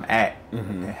understand where I'm at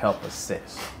and help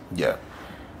assist. Yeah.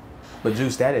 But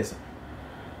Juice, that is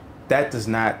that does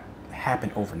not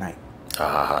happen overnight.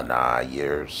 Nah,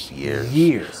 years.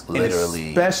 Literally,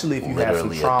 and especially if you have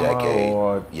some trauma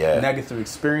or negative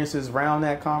experiences around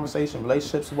that conversation,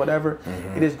 relationships, whatever,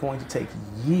 it is going to take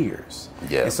years.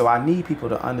 Yeah. And so I need people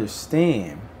to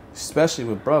understand, especially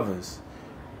with brothers,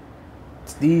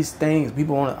 these things.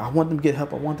 I want them to get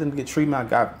help. I want them to get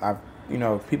treatment. I've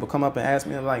people come up and ask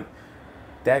me, I'm like,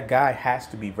 that guy has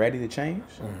to be ready to change,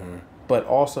 but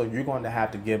also you're going to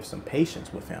have to give some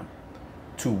patience with him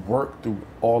to work through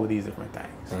all of these different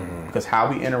things, because how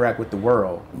we interact with the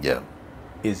world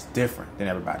is different than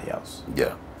everybody else.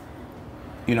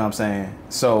 You know what I'm saying?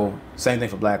 So same thing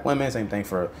for black women, same thing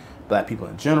for black people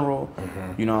in general.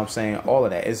 You know what I'm saying? All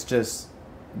of that. It's just,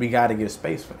 we got to give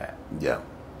space for that.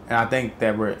 And I think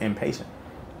that we're impatient.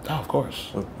 Oh, of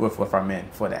course. With our men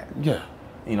for that.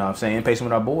 You know what I'm saying? Impatient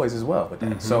with our boys as well with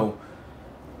that. So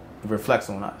it reflects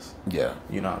on us. You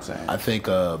know what I'm saying? I think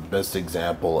a best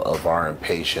example of our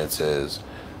impatience is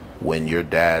when your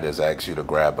dad has asked you to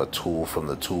grab a tool from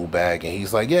the tool bag, and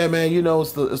he's like, yeah, man,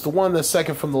 it's the one that's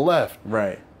second from the left.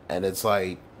 Right. And it's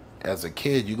like, as a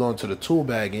kid, you go into the tool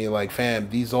bag and you're like, fam,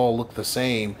 these all look the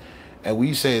same. And when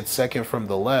you say it's second from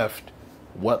the left,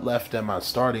 what left am I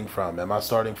starting from? Am I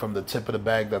starting from the tip of the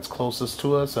bag that's closest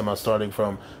to us? Am I starting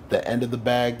from the end of the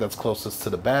bag that's closest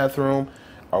to the bathroom?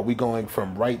 Are we going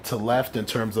from right to left in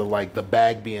terms of like the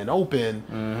bag being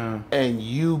open, and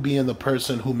you being the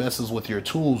person who messes with your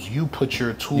tools, you put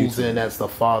your tools in as the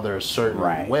father a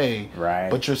certain way,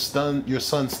 but your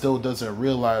son still doesn't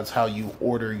realize how you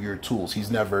order your tools.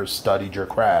 He's never studied your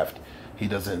craft. He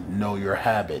doesn't know your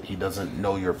habit. He doesn't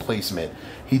know your placement.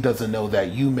 He doesn't know that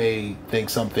you may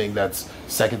think something that's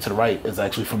second to the right is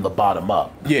actually from the bottom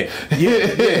up. Not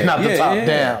the top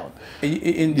down.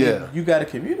 And you got to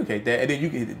communicate that, and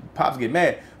then pops get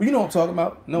mad. Well, you know what I'm talking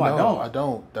about? No, I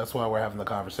don't. That's why we're having the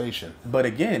conversation. But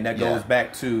again, that goes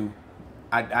back to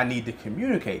I need to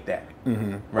communicate that,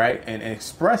 right, and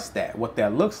express that, what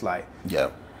that looks like.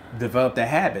 Develop the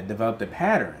habit, develop the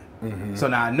pattern. So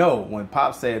now I know when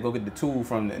Pop said go get the tool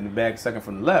from the bag second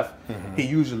from the left, he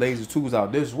usually lays his tools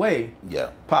out this way.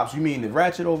 Pops, you mean the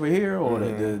ratchet over here, or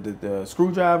the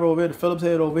screwdriver over here, the Phillips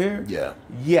head over here?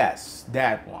 Yes,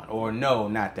 that one. Or no,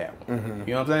 not that one.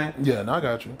 You know what I'm saying? No, I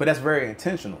got you. But that's very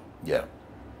intentional.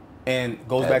 And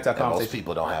goes back to our conversation. Most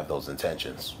people don't have those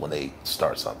intentions when they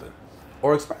start something.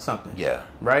 Or express something.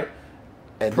 Right?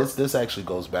 And this actually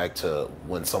goes back to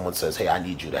when someone says, hey, I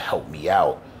need you to help me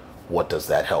out. What does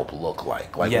that help look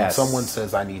like? Like when someone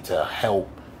says, I need to help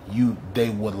you, they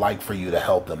would like for you to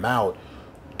help them out.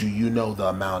 Do you know the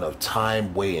amount of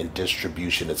time, weight, and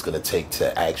distribution it's going to take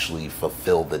to actually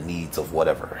fulfill the needs of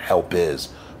whatever help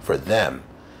is for them?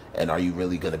 And are you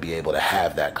really going to be able to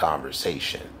have that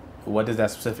conversation? What does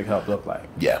that specific help look like?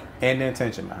 And the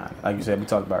intention behind it. Like you said, we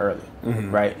talked about earlier,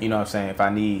 right? You know what I'm saying? If I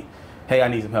need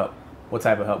some help, what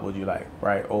type of help would you like,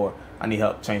 right? Or I need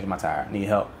help changing my tire. I need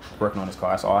help working on this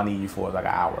car. That's all I need you for is like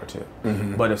an hour or two.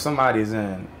 But if somebody's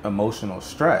in emotional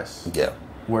stress,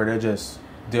 where they're just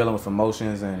dealing with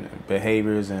emotions and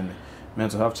behaviors and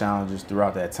mental health challenges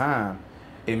throughout that time,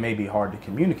 it may be hard to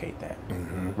communicate that,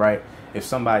 right? If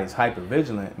somebody's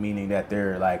hypervigilant, meaning that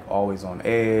they're like always on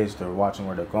edge, they're watching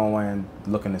where they're going,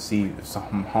 looking to see if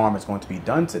some harm is going to be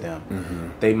done to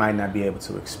them, they might not be able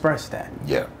to express that.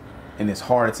 And it's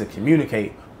hard to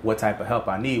communicate what type of help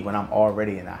I need when I'm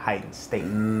already in a heightened state. You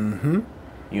know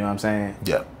what I'm saying?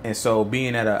 And so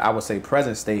being at I would say,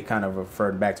 present state, kind of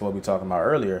referred back to what we were talking about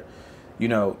earlier,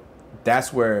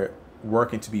 that's where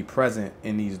working to be present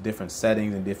in these different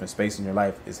settings and different spaces in your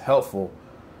life is helpful,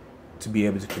 to be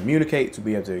able to communicate, to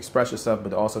be able to express yourself,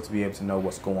 but also to be able to know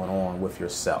what's going on with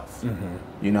yourself.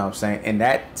 You know what I'm saying? And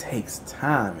that takes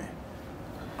time, man.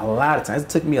 A lot of times. It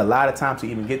took me a lot of time to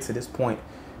even get to this point,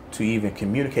 to even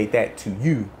communicate that to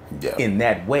you in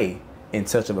that way, in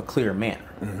such of a clear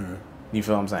manner. You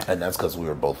feel what I'm saying? And that's because we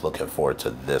were both looking forward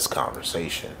to this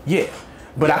conversation.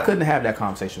 But I couldn't have that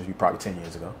conversation with you probably 10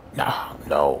 years ago.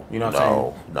 No. You know what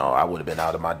I'm saying? No, I would have been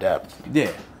out of my depth.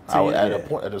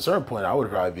 At a certain point, I would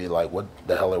probably be like, what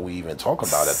the hell are we even talking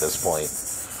about at this point?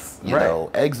 You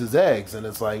know, eggs is eggs, and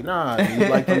it's like, nah, do you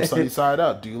like them sunny side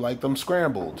up? Do you like them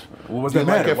scrambled? What does do you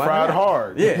that like matter? it fried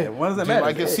hard? What does that matter? Do you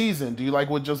like it seasoned? Do you like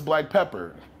with just black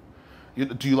pepper?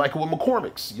 Do you like it with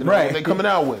McCormick's? You know what they coming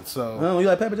out with. So you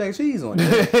like pepper jack cheese on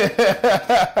it.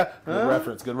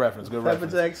 Good reference. Pepper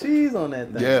jack cheese on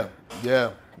that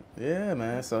thing. Yeah,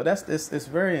 man. So it's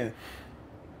very.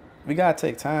 We gotta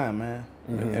take time, man,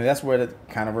 and that's where the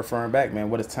kind of referring back, man.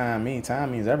 What does time mean?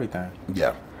 Time means everything.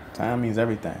 Time means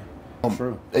everything.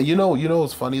 True. You know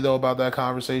what's funny though about that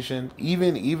conversation?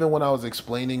 Even when I was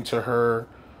explaining to her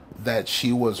that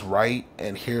she was right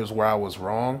and here's where I was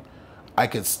wrong, I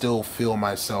could still feel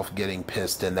myself getting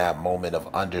pissed in that moment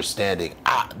of understanding.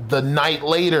 The night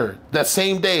later, that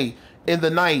same day, in the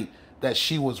night, that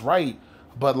she was right.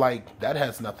 But like, that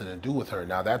has nothing to do with her.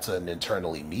 Now that's an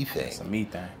internally me thing. It's a me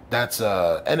thing. That's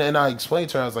and I explained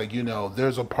to her, I was like, you know,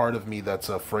 there's a part of me that's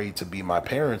afraid to be my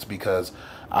parents because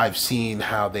I've seen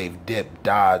how they've dipped,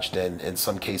 dodged, and in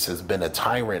some cases been a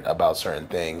tyrant about certain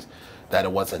things that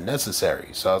it wasn't necessary.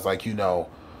 So I was like, you know,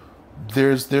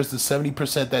 there's the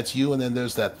 70% that's you, and then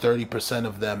there's that 30%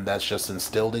 of them that's just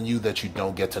instilled in you that you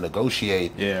don't get to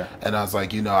negotiate. Yeah. And I was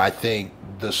like, you know, I think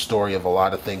the story of a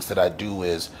lot of things that I do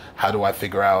is how do I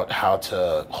figure out how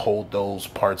to hold those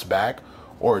parts back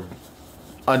or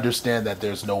understand that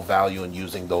there's no value in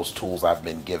using those tools I've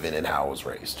been given and how I was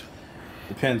raised.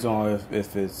 Depends on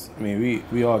if it's, I mean,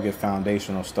 we all get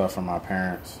foundational stuff from our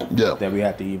parents that we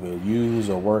have to either use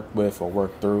or work with or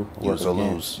work through. Use or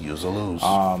lose.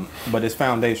 But it's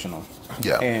foundational.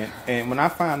 Yeah. And when I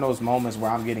find those moments where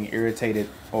I'm getting irritated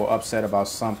or upset about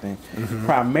something,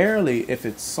 primarily if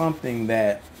it's something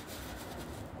that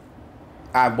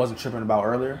I wasn't tripping about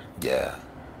earlier,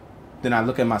 then I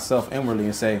look at myself inwardly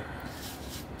and say,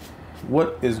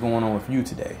 what is going on with you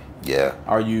today? Yeah.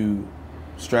 Are you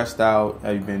stressed out?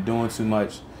 Have you been doing too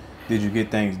much? Did you get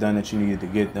things done that you needed to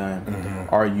get done?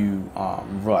 Are you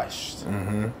rushed?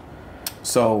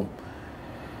 So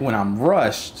when I'm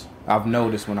rushed, I've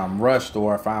noticed when I'm rushed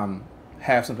or if I'm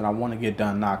have something I want to get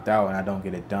done knocked out and I don't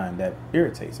get it done, that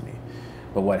irritates me.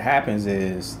 But what happens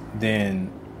is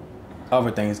then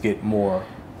other things get more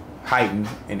heightened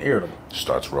and irritable.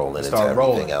 Starts rolling into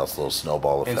everything else, little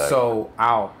snowball effect. And so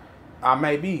I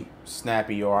may be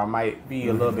snappy or I might be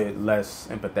a little bit less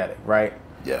empathetic, right?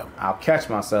 Yeah. I'll catch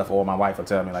myself, or my wife will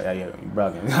tell me like, "Hey, you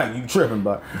bugging, like you tripping,"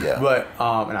 but and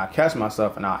I'll catch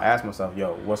myself and I'll ask myself,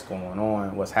 "Yo, what's going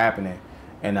on? What's happening?"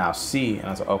 And I'll see, and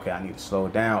I say, "Okay, I need to slow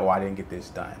down, or I didn't get this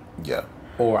done." Yeah.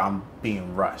 Or I'm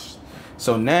being rushed.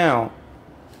 So now,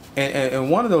 and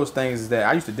one of those things is that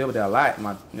I used to deal with that a lot in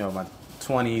my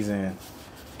 20s and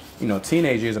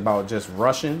teenage years about just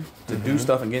rushing to do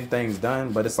stuff and getting things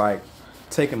done, but it's like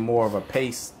taking more of a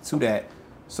pace to that,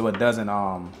 so it doesn't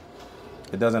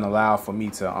allow for me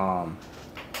to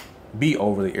be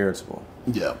overly irritable.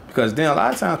 Yeah. Because then a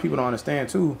lot of times people don't understand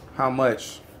too how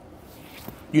much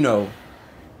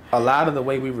a lot of the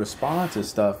way we respond to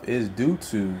stuff is due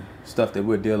to stuff that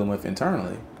we're dealing with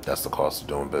internally. That's the cost of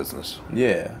doing business.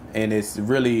 Yeah, and it's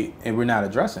really, and we're not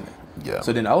addressing it. Yeah.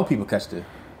 So then other people catch the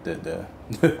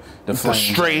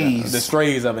strays. The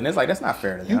strays of it. And it's like, that's not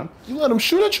fair to them. You let them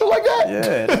shoot at you like that?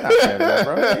 Yeah, that's not fair to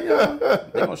them, bro.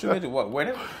 They gonna shoot at you. What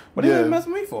they didn't mess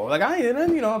with me for? Like, I ain't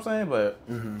in, you know what I'm saying? But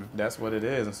that's what it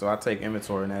is. And so I take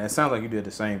inventory in that. It sounds like you did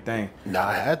the same thing. No,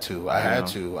 I had to.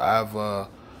 I've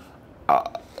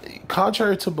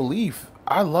contrary to belief,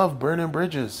 I love burning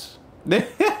bridges. No,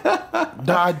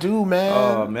 I do, man.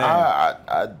 Oh, man.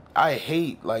 I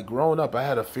hate, like, growing up, I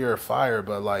had a fear of fire,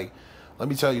 but, like, let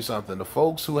me tell you something. The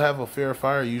folks who have a fear of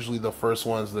fire are usually the first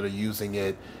ones that are using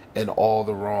it in all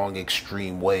the wrong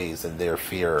extreme ways in their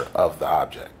fear of the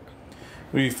object.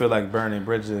 Do you feel like burning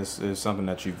bridges is something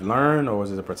that you've learned, or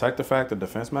is it a protective factor,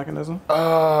 defense mechanism?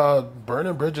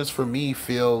 Burning bridges for me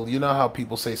feel, you know how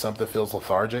people say something feels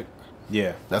lethargic?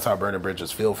 Yeah. That's how burning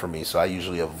bridges feel for me. So I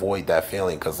usually avoid that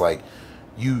feeling because, like,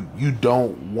 you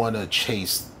don't want to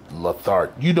chase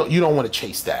lethargy. You don't want to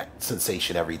chase that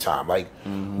sensation every time. Like,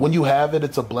 when you have it,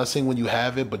 it's a blessing when you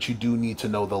have it, but you do need to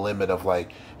know the limit of,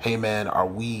 like, hey man, are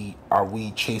we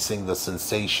chasing the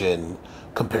sensation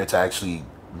compared to actually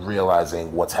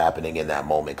realizing what's happening in that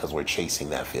moment because we're chasing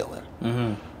that feeling.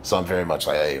 So I'm very much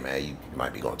like, hey man, you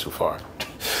might be going too far.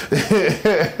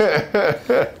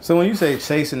 So when you say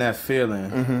chasing that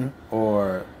feeling,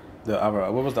 or the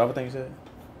other, what was the other thing you said?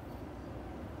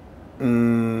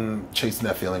 Chasing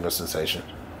that feeling or sensation.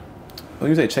 When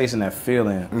you say chasing that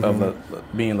feeling of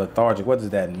being lethargic, what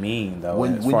does that mean, though?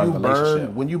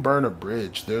 When you burn a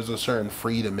bridge, there's a certain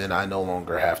freedom in I no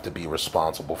longer have to be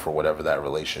responsible for whatever that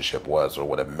relationship was or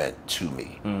what it meant to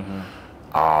me.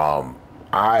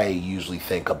 I usually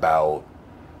think about,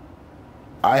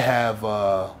 I have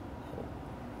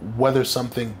whether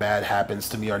something bad happens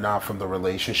to me or not from the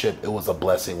relationship, it was a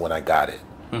blessing when I got it,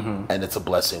 and it's a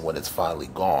blessing when it's finally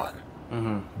gone.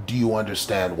 Do you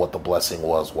understand what the blessing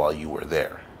was while you were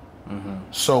there?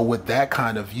 So with that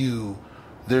kind of view,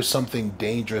 there's something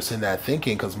dangerous in that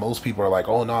thinking, because most people are like,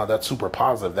 oh no, that's super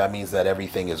positive, that means that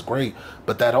everything is great.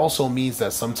 But that also means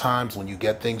that sometimes when you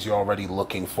get things, you're already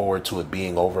looking forward to it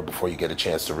being over before you get a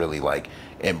chance to really like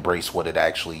embrace what it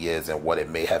actually is and what it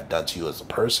may have done to you as a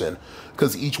person,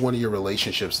 because each one of your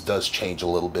relationships does change a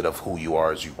little bit of who you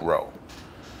are as you grow.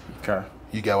 Okay.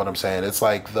 You get what I'm saying? It's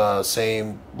like the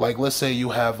same, like let's say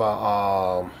you have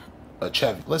a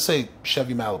Chevy, let's say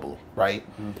Chevy Malibu, right?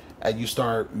 Mm-hmm. And you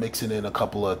start mixing in a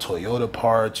couple of Toyota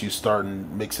parts, you start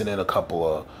mixing in a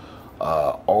couple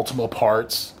of Altima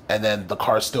parts, and then the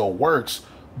car still works.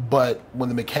 But when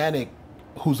the mechanic,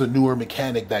 who's a newer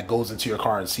mechanic that goes into your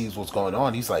car and sees what's going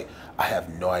on, he's like, I have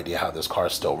no idea how this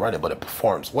car's still running, but it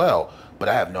performs well, but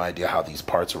I have no idea how these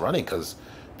parts are running, because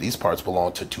these parts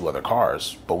belong to 2 other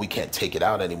cars, but we can't take it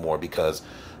out anymore because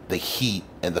the heat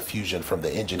and the fusion from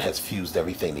the engine has fused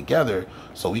everything together,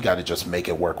 so we got to just make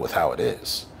it work with how it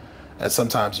is. And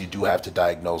sometimes you do have to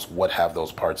diagnose what have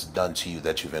those parts done to you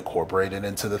that you've incorporated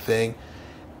into the thing,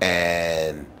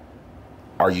 and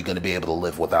are you going to be able to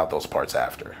live without those parts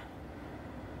after?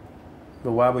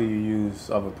 But why would you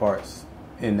use other parts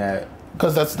in that?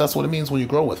 Because that's what it means when you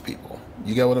grow with people.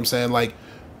 You get what I'm saying? Like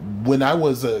when I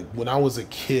was a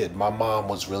kid, my mom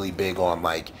was really big on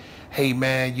like, hey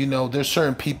man, you know, there's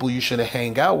certain people you shouldn't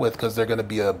hang out with because they're going to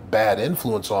be a bad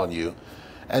influence on you.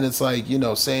 And it's like, you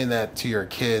know, saying that to your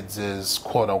kids is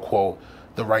quote unquote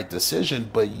the right decision,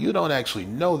 but you don't actually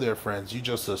know their friends. You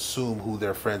just assume who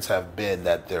their friends have been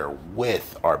that they're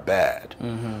with are bad.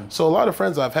 Mm-hmm. So a lot of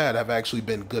friends I've had have actually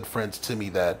been good friends to me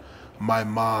that my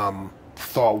mom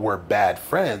thought were bad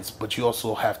friends, but you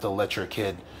also have to let your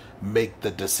kid make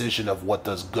the decision of what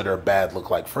does good or bad look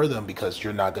like for them, because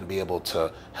you're not going to be able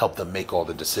to help them make all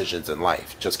the decisions in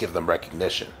life. Just give them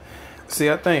recognition. See,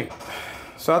 I think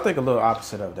a little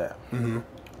opposite of that. Mm-hmm.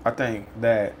 I think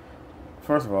that,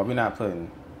 first of all, we're not putting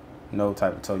no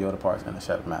type of Toyota parts in the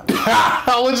Chevy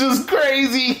Malibu. Which is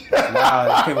crazy.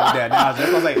 Wow, I came up with that. Now,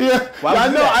 I was like,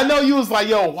 I know you was like,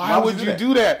 yo, why would you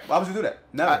do that? Why would you do that?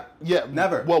 Never.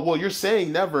 Never. Well, you're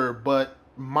saying never, but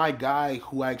my guy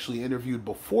who actually interviewed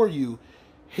before you,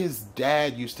 his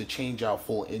dad used to change out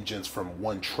full engines from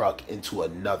one truck into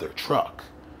another truck.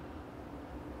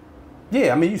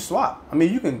 Yeah, I mean, you swap. I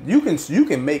mean, you can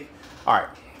make. All right.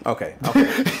 Okay. I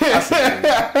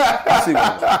see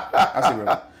where it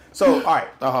is. So, all right.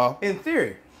 In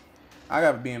theory, I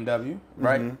got a BMW,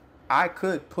 right? Mm-hmm. I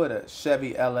could put a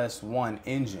Chevy LS1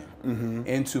 engine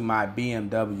into my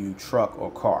BMW truck or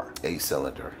car.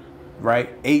 8-cylinder.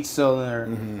 Right?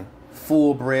 8-cylinder,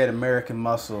 full-bred American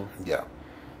muscle. Yeah.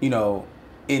 You know,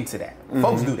 into that.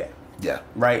 Folks do that. Yeah.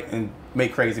 Right? And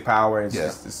make crazy power.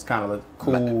 It's kind of look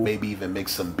cool. Maybe even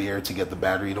mix some beer to get the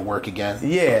battery to work again.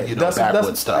 Yeah. You know,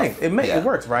 backwoods stuff. It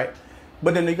works, right?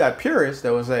 But then you got purists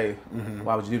that would say,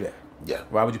 why would you do that? Yeah.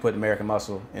 Why would you put American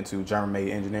muscle into German-made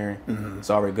engineering?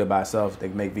 It's already good by itself. They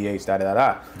can make V8s,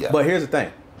 da-da-da-da. Yeah. But here's the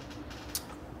thing.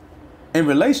 In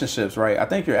relationships, right, I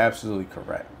think you're absolutely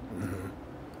correct.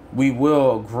 We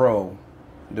will grow,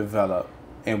 develop,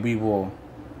 and we will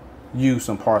use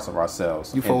some parts of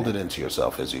ourselves. You fold it into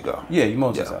yourself as you go. Yeah, you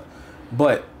mold yourself.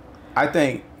 But I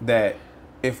think that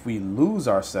if we lose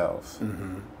ourselves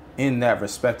in that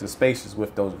respective spaces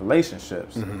with those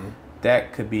relationships,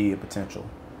 that could be a potential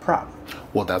problem.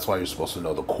 Well, that's why you're supposed to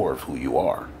know the core of who you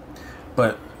are.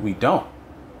 But we don't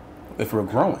if we're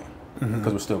growing,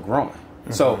 because we're still growing.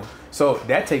 So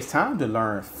that takes time to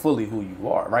learn fully who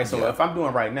you are, right? So if I'm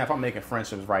doing right now, if I'm making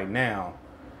friendships right now,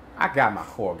 I got my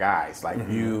core guys, like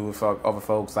you, other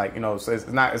folks, like, you know, so it's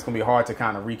going to be hard to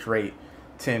kind of recreate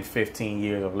 10, 15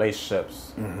 years of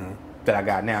relationships that I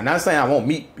got now. Not saying I won't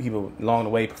meet people along the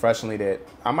way professionally that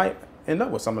I might end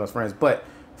up with some of those friends, but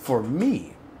for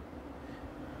me,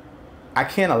 I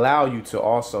can't allow you to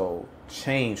also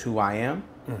change who I am,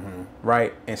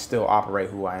 right, and still operate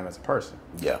who I am as a person.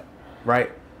 Yeah.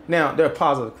 Right? Now, there are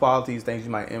positive qualities, things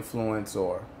you might influence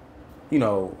or, you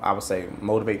know, I would say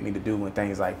motivate me to do and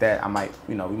things like that. I might,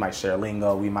 you know, we might share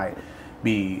lingo. We might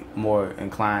be more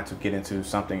inclined to get into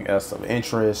something else of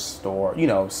interest or, you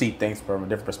know, see things from a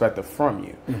different perspective from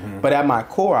you. But at my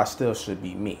core, I still should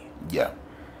be me. Yeah.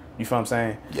 You feel what I'm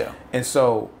saying? Yeah. And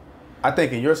so I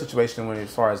think in your situation, when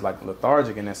as far as like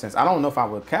lethargic in that sense, I don't know if I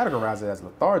would categorize it as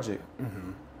lethargic.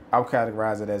 I would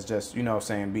categorize it as just, you know what I'm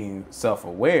saying, being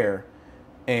self-aware.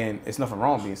 And it's nothing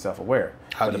wrong being self-aware.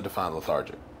 How do you define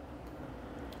lethargic?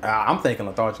 I'm thinking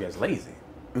lethargic as lazy.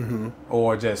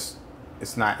 Or just,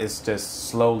 it's just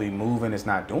slowly moving, it's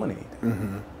not doing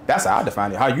anything. That's how I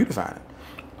define it. How you define it?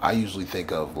 I usually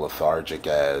think of lethargic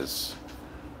as,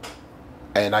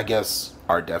 and I guess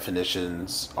our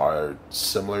definitions are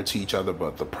similar to each other,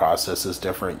 but the process is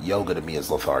different. Yoga to me is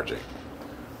lethargic.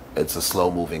 It's a slow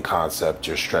moving concept.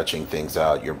 You're stretching things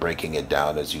out. You're breaking it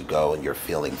down as you go, and you're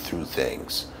feeling through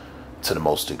things to the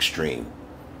most extreme.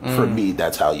 For me,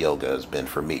 that's how yoga has been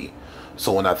for me.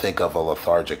 So when I think of a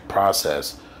lethargic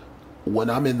process, when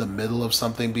I'm in the middle of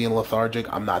something being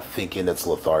lethargic, I'm not thinking it's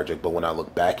lethargic. But when I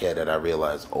look back at it, I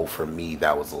realize, oh, for me,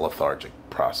 that was a lethargic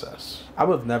process. I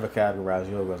would have never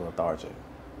categorized yoga as lethargic.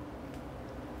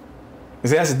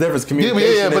 See, that's the difference.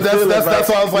 Communication. Yeah, but that's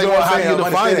why I was like, well, how do you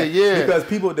define it? Yeah, because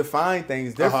people define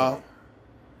things differently,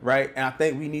 right? And I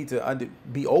think we need to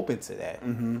be open to that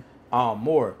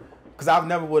more. Because I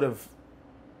never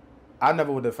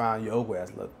would define yoga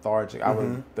as lethargic. I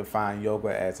would define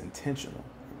yoga as intentional.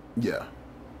 Yeah,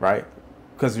 right.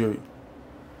 Because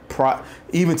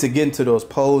even to get into those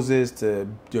poses, to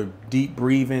your deep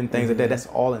breathing, things like that. That's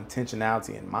all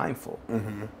intentionality and mindful.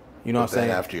 You know what I'm saying?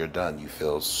 After you're done, you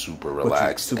feel super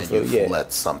relaxed and you've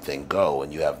let something go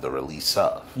and you have the release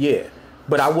of. Yeah.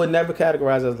 But I would never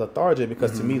categorize it as lethargic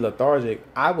because to me, lethargic,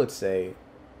 I would say,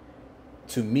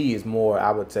 to me, is more, I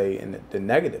would say, in the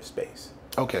negative space.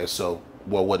 Okay, so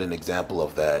what would an example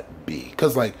of that be?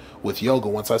 Because like with yoga,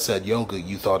 once I said yoga,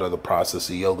 you thought of the process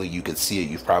of yoga. You could see it.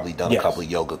 You've probably done a couple of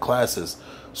yoga classes,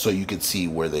 so you could see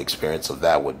where the experience of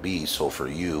that would be. So for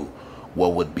you,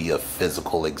 what would be a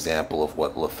physical example of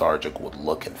what lethargic would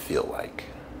look and feel like?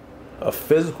 A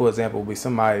physical example would be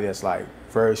somebody that's like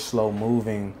very slow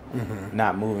moving,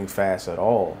 not moving fast at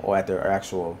all, or at their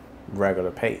actual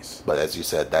regular pace. But as you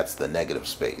said, that's the negative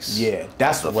space. Yeah,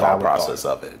 that's the what I would process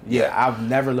thought. of it. Yeah, I've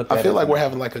never looked at it. I feel like we're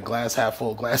having like a glass half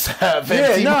full, glass half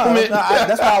empty moment.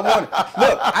 That's why I wanted.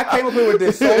 Look, I came up here with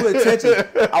this sole intention.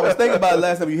 I was thinking about it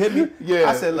last time you hit me. Yeah.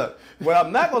 I said, look, what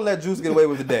I'm not going to let Juice get away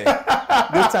with today,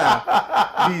 this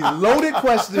time, these loaded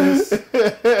questions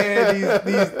and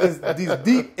these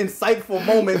deep, insightful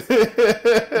moments,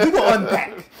 we will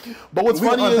unpack. But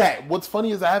what's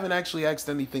funny is I haven't actually asked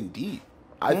anything deep.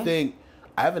 I think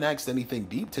I haven't asked anything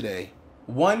deep today.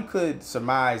 One could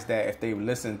surmise that if they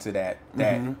listen to that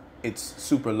it's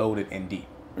super loaded and deep.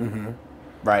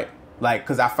 Right? Like,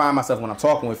 because I find myself when I'm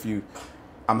talking with you,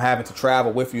 I'm having to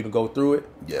travel with you to go through it.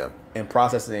 Yeah. And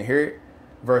process it and hear it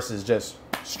versus just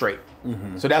straight.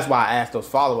 So that's why I asked those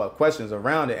follow-up questions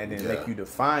around it and then make you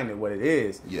define it, what it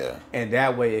is. Yeah. And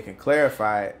that way it can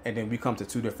clarify it, and then we come to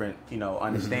two different,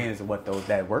 understandings of what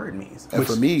that word means. And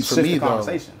for me though,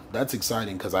 that's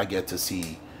exciting because I get to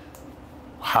see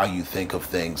how you think of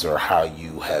things or how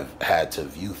you have had to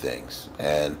view things.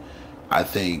 And I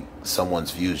think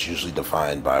someone's view is usually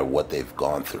defined by what they've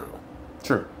gone through.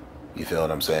 True. You feel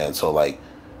what I'm saying? So like,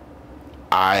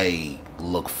 I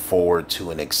look forward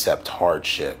to and accept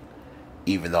hardship.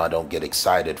 Even though I don't get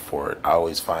excited for it, I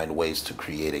always find ways to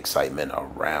create excitement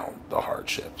around the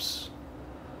hardships.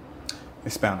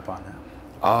 Expound upon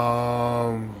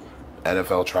that.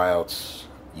 NFL tryouts.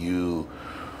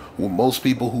 Most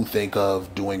people who think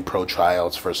of doing pro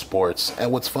tryouts for sports,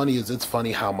 and what's funny is it's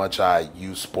funny how much I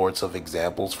use sports of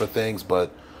examples for things,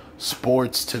 but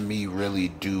sports to me really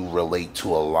do relate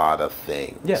to a lot of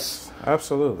things. Yes,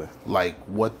 absolutely. Like,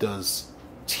 what does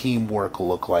teamwork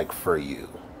look like for you?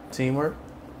 Teamwork,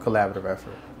 collaborative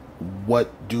effort.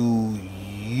 What do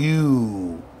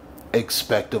you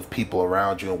expect of people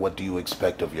around you, and what do you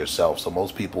expect of yourself? So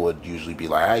most people would usually be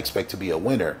like, I expect to be a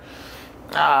winner.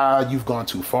 You've gone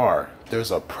too far.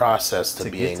 There's a process to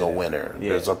being a winner. Yeah.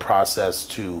 There's a process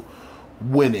to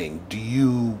winning. Do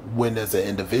you win as an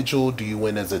individual? Do you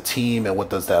win as a team? And what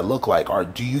does that look like? Or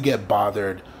do you get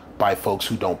bothered by folks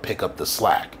who don't pick up the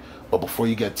slack? But before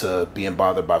you get to being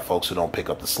bothered by folks who don't pick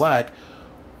up the slack,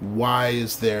 why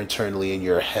is there internally in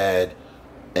your head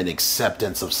an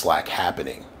acceptance of slack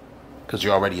happening? Because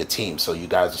you're already a team, so you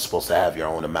guys are supposed to have your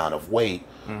own amount of weight.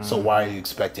 So why are you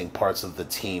expecting parts of the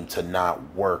team to not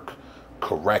work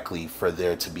correctly for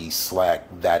there to be slack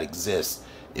that exists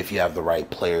if you have the right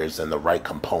players and the right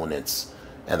components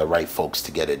and the right folks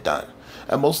to get it done?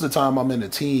 And most of the time I'm in a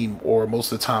team, or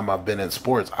most of the time I've been in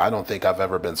sports, I don't think I've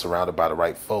ever been surrounded by the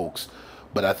right folks.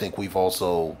 But I think we've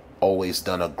also always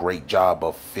done a great job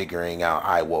of figuring out,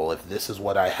 well, if this is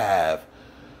what I have,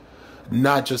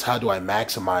 not just how do I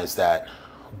maximize that,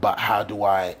 but how do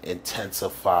I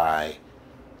intensify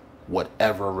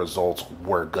whatever results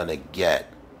we're gonna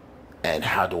get, and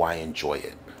how do I enjoy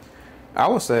it? I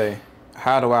would say,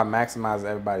 how do I maximize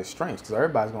everybody's strengths? Because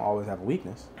everybody's gonna always have a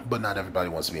weakness. But not everybody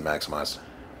wants to be maximized.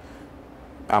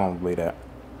 I don't believe that.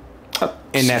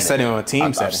 In that setting, or a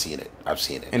team setting. I've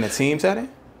seen it. In a team setting?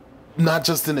 Not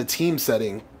just in a team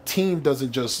setting. Team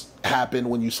doesn't just happen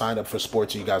when you sign up for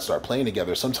sports and you guys start playing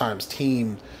together. Sometimes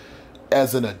team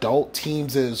as an adult,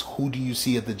 teams is who do you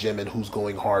see at the gym and who's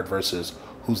going hard versus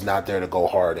who's not there to go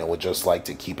hard and would just like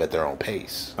to keep at their own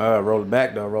pace. Roll it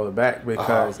back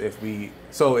because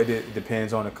it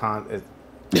depends on the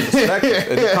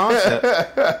the concept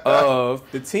of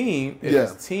the team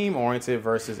is team oriented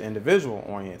versus individual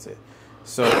oriented.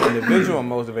 So individual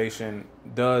motivation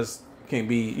can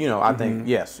be, I think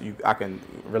yes, I can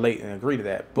relate and agree to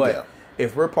that. But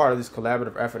if we're part of this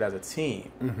collaborative effort as a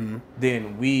team,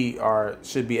 then we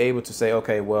should be able to say,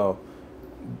 okay, well,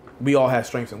 we all have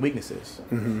strengths and weaknesses.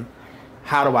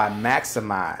 How do I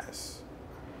maximize,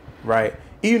 right?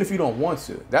 Even if you don't want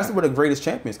to. That's where the greatest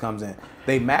champions comes in.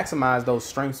 They maximize those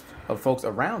strengths of folks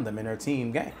around them in their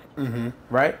team game,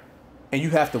 right? And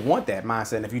you have to want that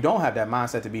mindset. And if you don't have that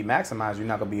mindset to be maximized, you're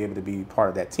not going to be able to be part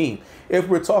of that team. If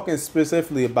we're talking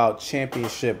specifically about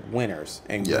championship winners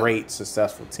and great,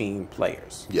 successful team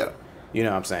players. Yeah. You know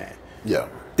what I'm saying? Yeah.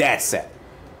 That's it.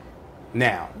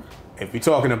 Now, if you're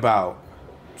talking about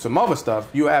some other stuff,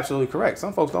 you're absolutely correct.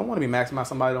 Some folks don't want to be maximized.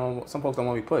 Some folks don't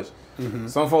want to be pushed.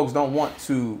 Some folks don't want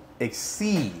to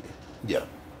exceed. Yeah.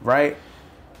 Right?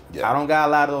 Yeah. I don't got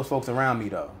a lot of those folks around me,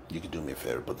 though. You can do me a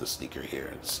favor, put the sneaker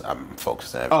here. I'm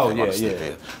focused on everything. On the sneaker.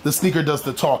 Yeah. The sneaker does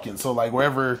the talking. So, like,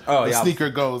 wherever sneaker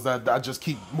goes, I just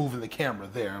keep moving the camera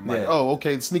there. I'm like, oh,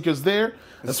 okay, the sneaker's there.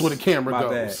 That's where the camera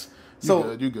goes.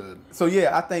 You good. So,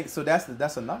 yeah, I think, so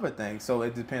that's another thing. So,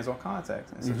 it depends on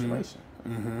context and situation.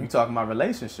 You talking about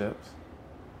relationships,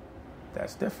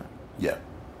 that's different. Yeah.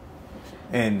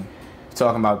 And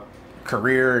talking about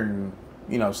career and,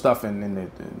 stuff in the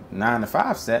 9 to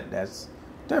 5 set, that's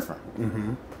different.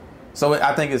 So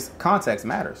I think context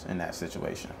matters in that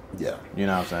situation. Yeah. You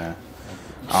know what I'm saying?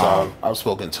 So I've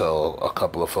spoken to a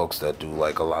couple of folks that do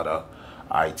like a lot of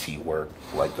IT work,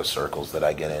 like the circles that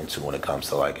I get into when it comes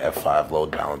to like F5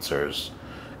 load balancers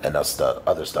and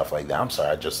other stuff like that. I'm sorry,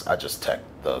 I just tech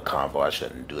the convo. I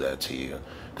shouldn't do that to you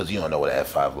because you don't know what an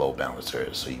F5 load balancer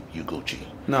is, so you Gucci.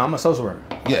 No, I'm a social worker.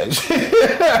 Yeah.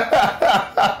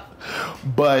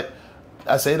 But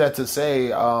I say that to say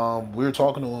we were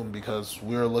talking to him because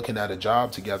we were looking at a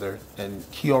job together, and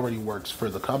he already works for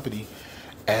the company.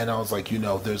 And I was like,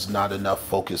 there's not enough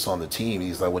focus on the team.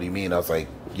 He's like, what do you mean? I was like,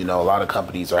 a lot of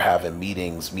companies are having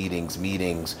meetings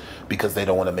because they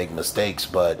don't want to make mistakes.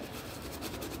 But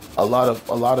a lot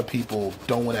of people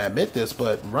don't want to admit this,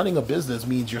 but running a business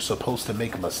means you're supposed to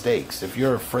make mistakes. If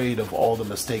you're afraid of all the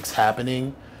mistakes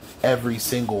happening every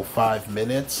single 5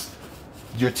 minutes,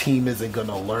 your team isn't going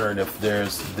to learn if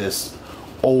there's this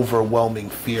overwhelming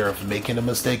fear of making a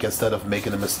mistake instead of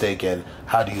making a mistake and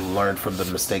how do you learn from the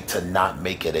mistake to not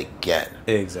make it again.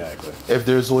 Exactly. If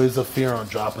there's always a fear on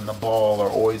dropping the ball or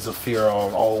always a fear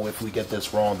on, if we get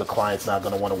this wrong, the client's not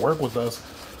going to want to work with us,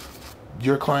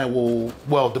 your client will,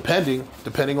 depending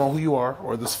on who you are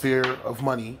or the sphere of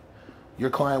money,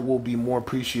 your client will be more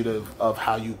appreciative of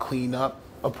how you clean up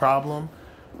a problem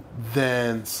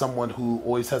than someone who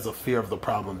always has a fear of the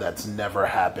problem that's never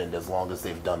happened as long as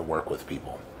they've done work with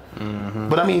people.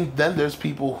 But I mean, then there's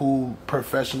people who,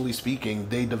 professionally speaking,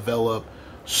 they develop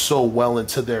so well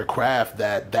into their craft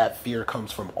that fear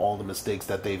comes from all the mistakes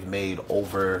that they've made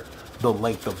over the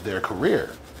length of their career.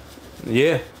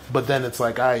 Yeah. But then it's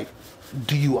like,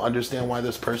 do you understand why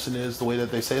this person is the way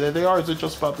that they say that they are? Is it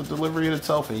just about the delivery in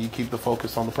itself and you keep the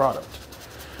focus on the product?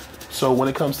 So when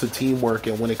it comes to teamwork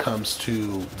and when it comes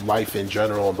to life in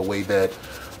general and the way that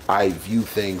I view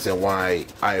things and why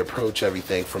I approach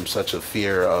everything from such a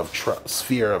sphere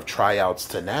of tryouts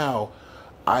to now,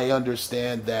 I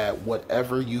understand that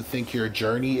whatever you think your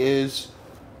journey is,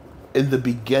 in the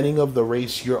beginning of the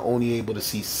race, you're only able to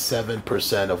see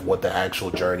 7% of what the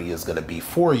actual journey is going to be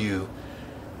for you.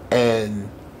 And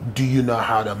do you know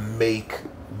how to make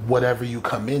whatever you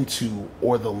come into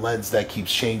or the lens that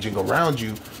keeps changing around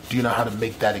you, do you know how to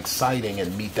make that exciting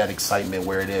and meet that excitement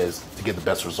where it is to get the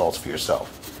best results for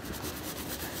yourself?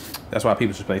 That's why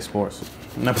people should play sports.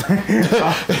 No, it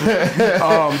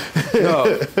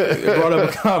brought up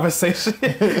a conversation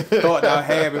thought I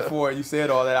had before you said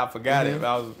all that. I forgot it.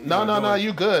 No,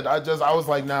 you good. I was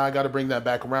like, I got to bring that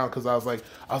back around because I was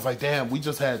like, damn, we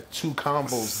just had 2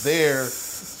 combos there.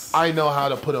 I know how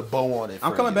to put a bow on it.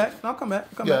 I'm coming back. I'll come back.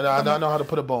 I know how to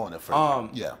put a bow on it for you.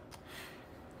 Yeah.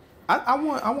 I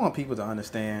want people to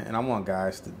understand, and I want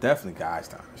definitely guys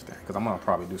to understand, because I'm gonna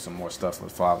probably do some more stuff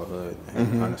with fatherhood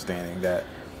and understanding that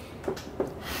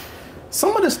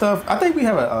some of the stuff. I think we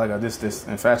have this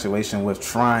infatuation with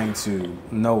trying to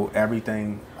know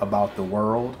everything about the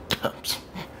world,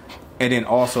 and then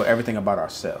also everything about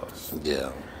ourselves.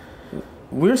 Yeah.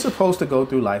 We're supposed to go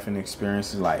through life and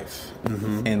experience life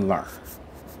and learn,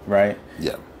 right?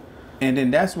 Yeah. And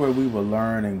then that's where we will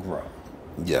learn and grow.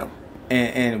 Yeah.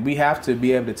 And we have to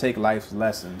be able to take life's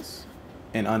lessons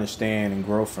and understand and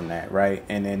grow from that, right?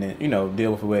 And then, you know,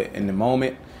 deal with it in the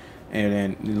moment and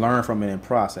then learn from it and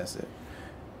process it.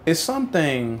 It's some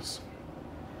things,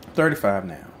 35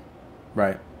 now,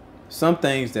 right? Some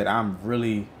things that I'm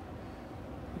really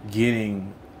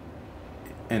getting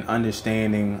an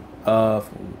understanding of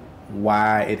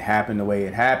why it happened the way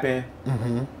it happened,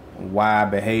 why I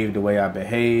behaved the way I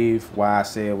behaved, why I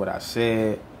said what I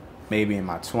said, maybe in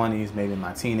my 20s, maybe in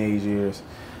my teenage years.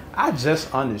 I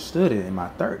just understood it in my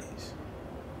 30s,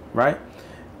 right?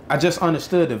 I just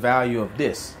understood the value of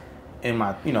this in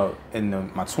my, you know,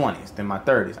 my 20s, then my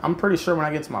 30s. I'm pretty sure when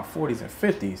I get to my 40s and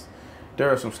 50s,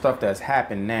 there is some stuff that's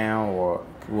happened now or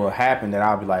will happen that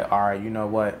I'll be like, all right, you know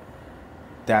what?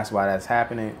 That's why that's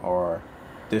happening, or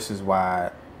this is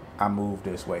why I moved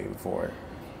this way before it.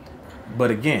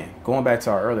 But again, going back to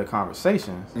our earlier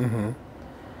conversations,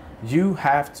 you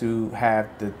have to have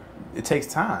it takes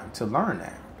time to learn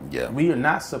that. Yeah. We are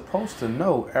not supposed to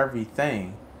know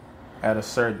everything at a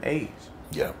certain age.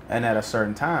 Yeah. And at a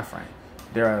certain time frame.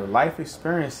 There are life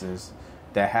experiences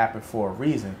that happen for a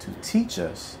reason to teach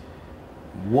us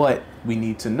what we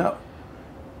need to know.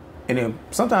 And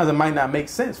sometimes it might not make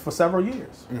sense for several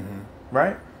years.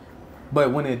 Right?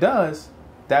 But when it does,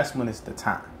 that's when it's the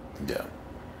time. Yeah.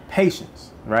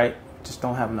 Patience, right? Just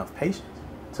don't have enough patience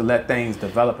to let things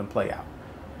develop and play out.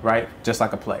 Right? Just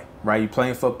like a play, right? You're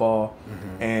playing football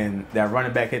and that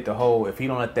running back hit the hole. If he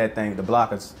don't let that thing, the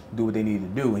blockers do what they need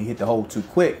to do, and he hit the hole too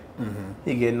quick,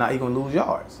 he gonna lose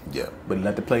yards. Yeah. But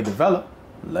let the play develop,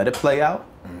 let it play out,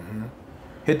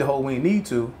 hit the hole when you need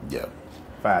to. Yeah.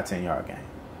 5-10 yard game.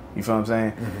 You feel what I'm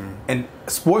saying? And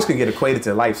sports can get equated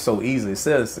to life so easily. It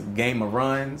says a game of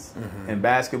runs in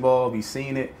basketball. We've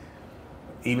seen it.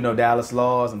 Even though Dallas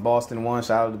lost and Boston won,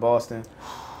 shout out to Boston.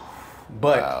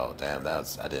 But wow, damn, I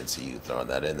didn't see you throwing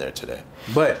that in there today.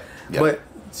 But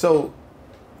so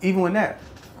even with that,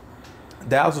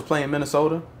 Dallas was playing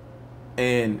Minnesota,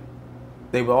 and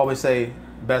they would always say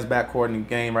best backcourt in the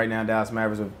game right now, Dallas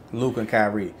Mavericks, with Luka and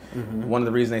Kyrie. One of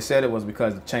the reasons they said it was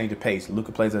because of the change of pace.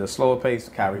 Luka plays at a slower pace,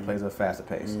 Kyrie plays at a faster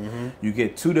pace. You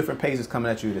get two different paces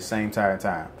coming at you at the same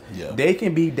time. Yeah. They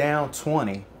can be down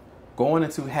 20 going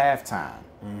into halftime.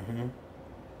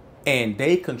 And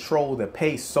they control the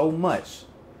pace so much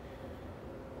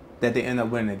that they end up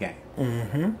winning the game.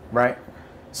 Right?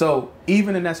 So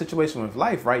even in that situation with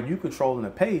life, right, you controlling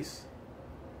the pace,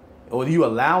 or you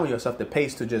allowing yourself the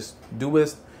pace to just do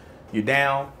it. You're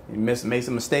down, you made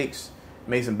some mistakes,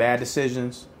 made some bad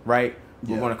decisions, right?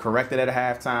 We're going to correct it at a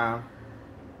halftime.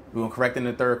 We're going to correct it in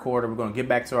the third quarter. We're going to get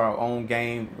back to our own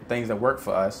game, things that work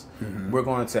for us. We're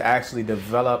going to actually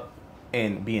develop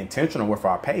and be intentional with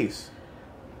our pace.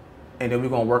 And then we're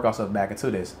going to work ourselves back into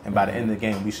this. And by the end of the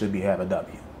game, we should have a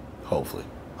W. Hopefully.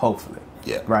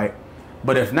 Yeah. Right?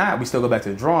 But if not, we still go back to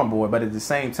the drawing board. But at the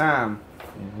same time,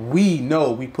 we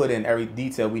know we put in every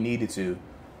detail we needed to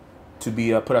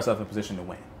be put ourselves in a position to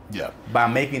win. Yeah. By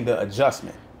making the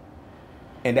adjustment.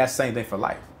 And that's the same thing for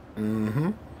life.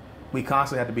 We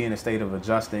constantly have to be in a state of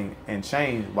adjusting and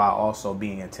change while also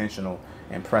being intentional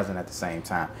and present at the same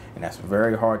time. And that's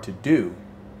very hard to do,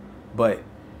 but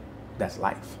that's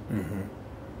life.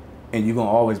 And you're going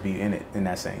to always be in it in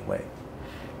that same way.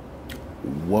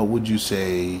 What would you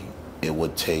say it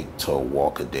would take to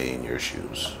walk a day in your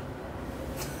shoes?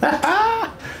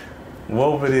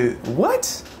 What would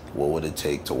it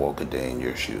take to walk a day in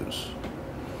your shoes?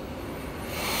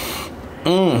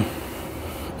 I'm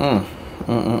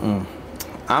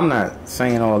not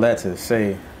saying all that to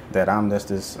say that I'm just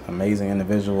this amazing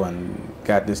individual and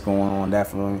got this going on, that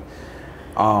for me.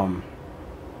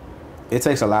 It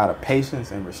takes a lot of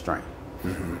patience and restraint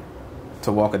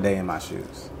to walk a day in my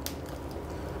shoes.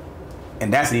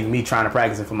 And that's even me trying to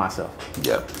practice it for myself.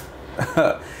 Yeah.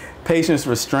 Patience,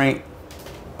 restraint,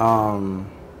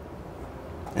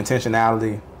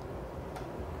 intentionality,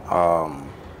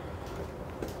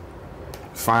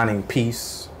 finding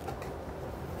peace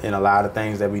in a lot of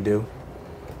things that we do.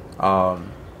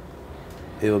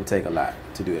 It'll take a lot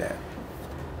to do that.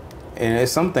 And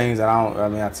there's some things that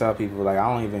I tell people, like,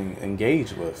 I don't even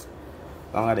engage with.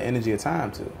 I don't have the energy or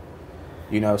time to.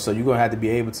 You know, so you're going to have to be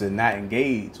able to not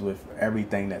engage with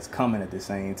everything that's coming at the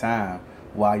same time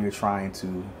while you're trying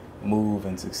to move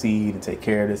and succeed and take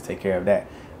care of this, take care of that.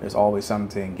 There's always something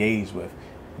to engage with.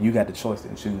 You got the choice to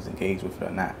choose to engage with it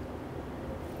or not.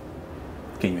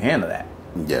 Can you handle that?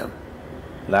 Yeah.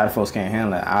 A lot of folks can't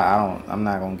handle it. I'm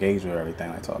not going to engage with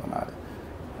everything like talking about it.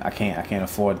 I can't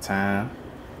afford the time.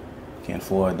 Can't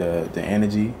afford the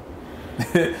energy.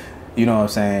 You know what I'm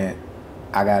saying?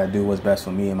 I got to do what's best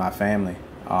for me and my family.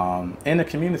 in the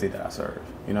community that I serve.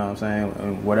 You know what I'm saying?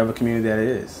 In whatever community that it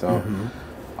is. So,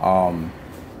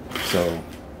 so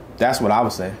that's what I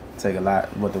would say. Take a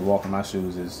lot. What the walk in my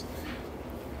shoes is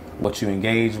what you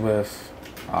engage with,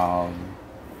 how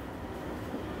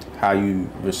you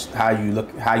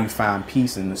find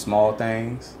peace in the small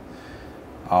things,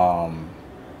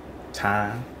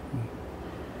 time,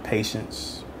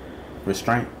 patience,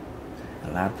 restraint,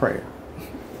 a lot of prayer.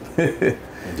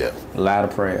 Yeah, a lot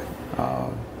of prayer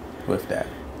with that.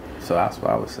 So that's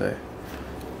what I would say.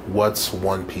 What's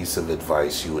one piece of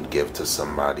advice you would give to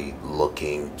somebody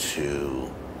looking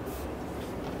to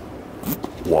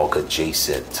walk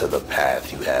adjacent to the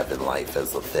path you have in life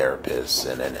as a therapist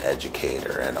and an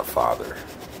educator and a father?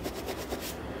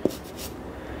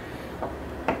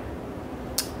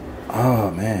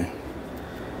 Oh man.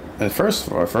 And first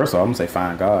of all, I'm gonna say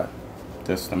find God.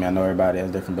 I know everybody has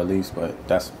different beliefs, but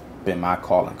that's been my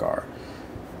calling card.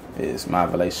 Is my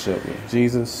relationship with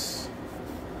Jesus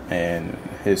and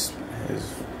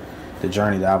the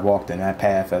journey that I've walked in that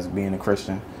path as being a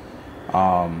Christian.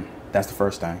 That's the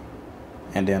first thing.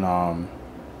 And then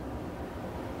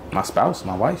my spouse,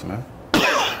 my wife, man.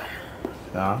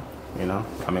 You know,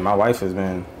 I mean, my wife has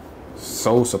been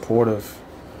so supportive,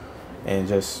 and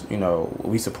just, you know,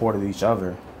 we supported each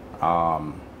other.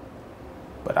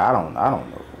 But I don't know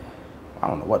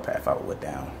what path I would went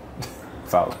down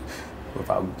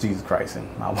without Jesus Christ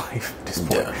and my wife at this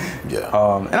point.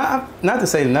 Yeah. And I, not to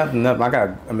say nothing. I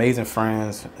got amazing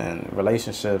friends and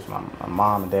relationships. My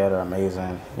mom and dad are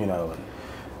amazing. You know, and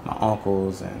my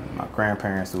uncles and my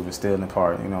grandparents who've instilled in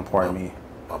part of me.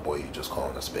 My boy, you just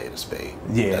calling a spade a spade.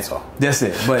 Yeah, that's all. That's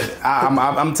it. But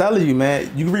I'm telling you,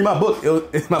 man, you can read my book.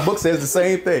 My book says the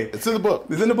same thing. It's in the book.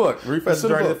 It's in the book. Refresh the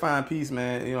journey to find peace,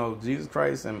 man. You know, Jesus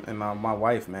Christ and my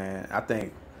wife, man. I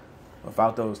think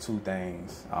without those two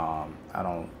things, I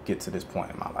don't get to this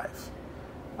point in my life,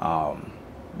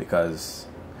 because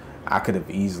I could have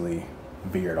easily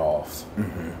veered off,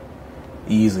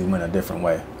 easily went a different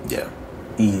way. Yeah.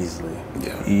 Easily.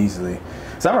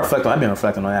 So I've been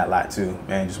reflecting on that a lot too,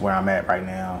 man, just where I'm at right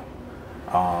now.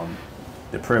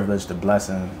 The privilege, the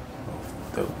blessing,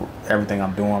 everything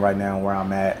I'm doing right now, where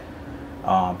I'm at.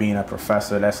 Being a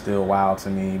professor, that's still wild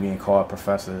to me, being called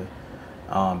professor.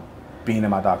 Being in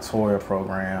my doctoral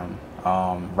program,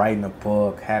 writing a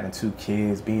book, having 2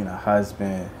 kids, being a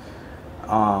husband.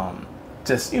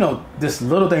 Just, you know, just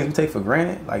little things we take for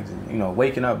granted, like, you know,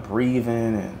 waking up,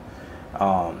 breathing,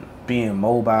 and being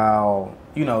mobile,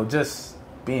 you know, just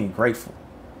being grateful,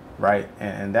 right?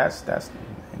 And that's you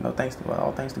know,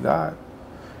 all thanks to God,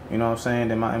 you know what I'm saying,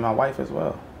 and my wife as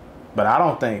well. But I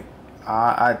don't think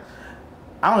I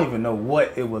don't even know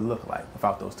what it would look like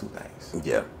without those 2 things.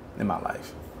 Yeah. In my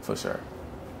life, for sure,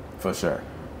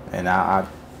 and I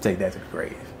take that to the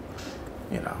grave,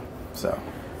 you know. So,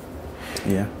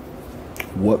 yeah.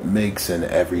 What makes an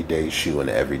everyday shoe an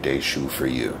everyday shoe for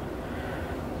you?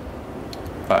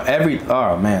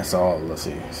 Oh man, so let's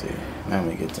see. Let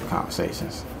me get to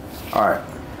conversations. All right.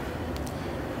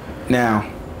 Now,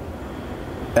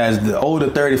 as the older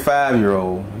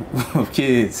 35-year-old with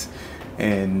kids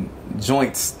and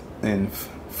joints and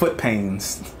foot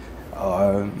pains,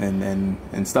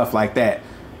 and stuff like that,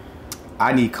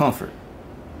 I need comfort,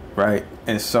 right?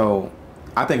 And so,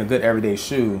 I think a good everyday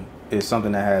shoe is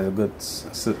something that has a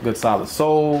good solid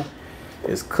sole,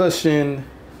 it's cushioned,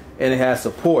 and it has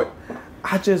support.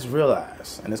 I just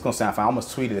realized, and it's gonna sound fine, I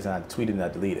almost tweeted this, and I tweeted and I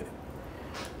deleted it.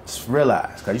 Just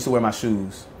realized, cause I used to wear my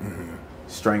shoes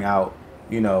string out,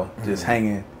 you know, just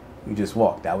hanging. You just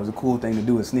walk. That was a cool thing to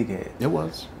do as sneakerhead. It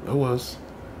was.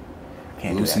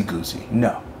 Can't do that. Loosey goosey.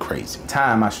 No. Crazy.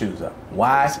 Tying my shoes up.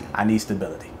 Why? Crazy. I need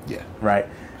stability. Yeah. Right?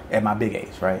 At my big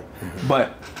age, right?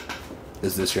 But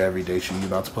is this your everyday shoe you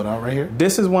about to put on right here?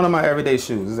 This is one of my everyday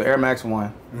shoes. This is an Air Max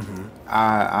 1.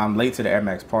 I'm late to the Air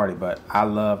Max party, but I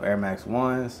love Air Max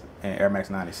 1s and Air Max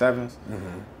 97s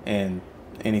and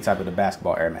any type of the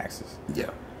basketball Air Maxes.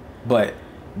 Yeah. But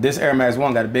this Air Max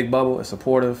 1 got a big bubble. It's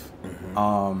supportive.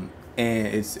 And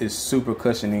it's super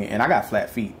cushiony. And I got flat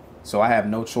feet, so I have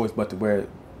no choice but to wear,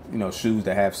 you know, shoes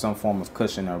that have some form of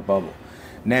cushion or bubble.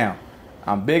 Now,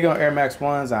 I'm big on Air Max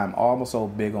 1s. I'm also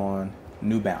big on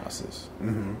New Balances.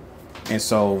 And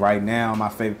so right now, my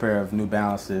favorite pair of New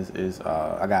Balances is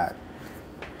I got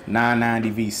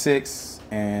 990 V6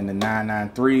 and the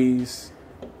 993s.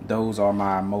 Those are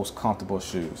my most comfortable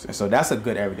shoes. And so that's a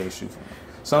good everyday shoe for me.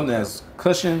 Something that's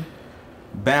cushion,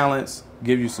 balance,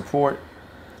 give you support,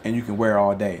 and you can wear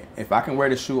all day. If I can wear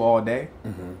the shoe all day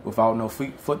without no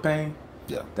foot pain,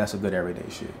 that's a good everyday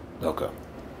shoe. Okay.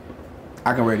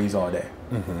 I can wear these all day.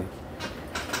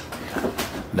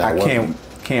 Now,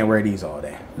 Can't wear these all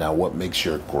day. Now, what makes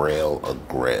your grail a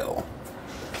grail?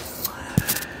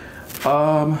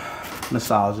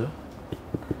 Nostalgia,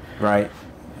 right?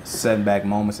 Setting back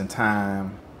moments in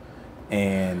time,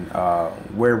 and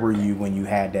where were you when you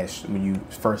had that? When you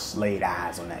first laid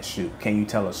eyes on that shoe? Can you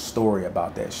tell a story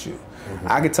about that shoe? Mm-hmm.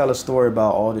 I could tell a story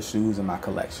about all the shoes in my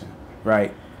collection,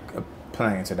 right?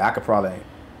 Playing today, I could probably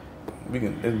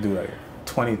it'll do like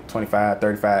 20, 25,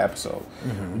 35 episodes.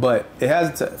 Mm-hmm. But it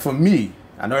has to, for me,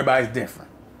 I know everybody's different,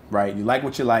 right? You like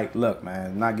what you like. Look,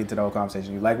 man, not get to the whole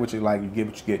conversation. You like what you like. You get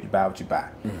what you get. You buy what you buy.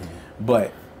 Mm-hmm.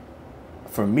 But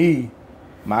for me,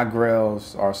 my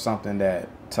grails are something that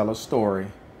tell a story.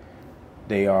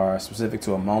 They are specific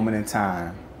to a moment in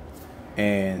time,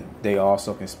 and they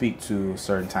also can speak to a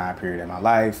certain time period in my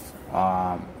life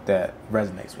that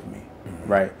resonates with me,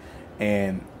 mm-hmm. right?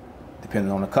 And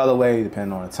depending on the colorway,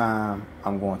 depending on the time,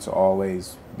 I'm going to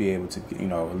always be able to,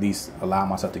 at least allow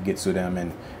myself to get to them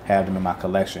and have them in my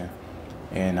collection.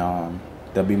 And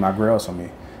they'll be my grails for me.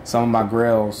 Some of my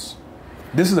grails,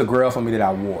 this is a grail for me that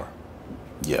I wore.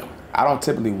 Yeah. I don't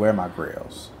typically wear my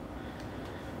grails.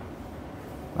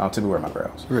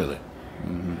 Really?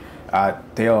 Mm-hmm. I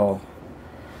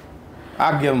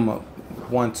give them a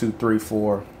 1, 2, 3,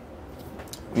 4.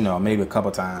 Maybe a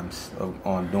couple times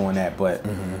on doing that, but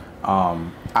mm-hmm.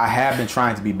 I have been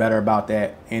trying to be better about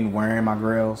that in wearing my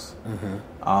grails.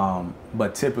 Mm-hmm.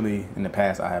 But typically in the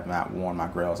past, I have not worn my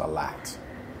grails a lot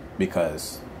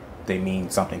because they mean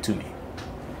something to me,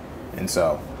 and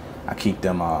so I keep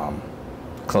them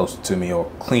close to me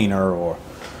or cleaner or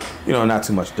not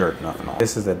too much dirt, nothing on.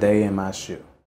 This is a day in my shoe.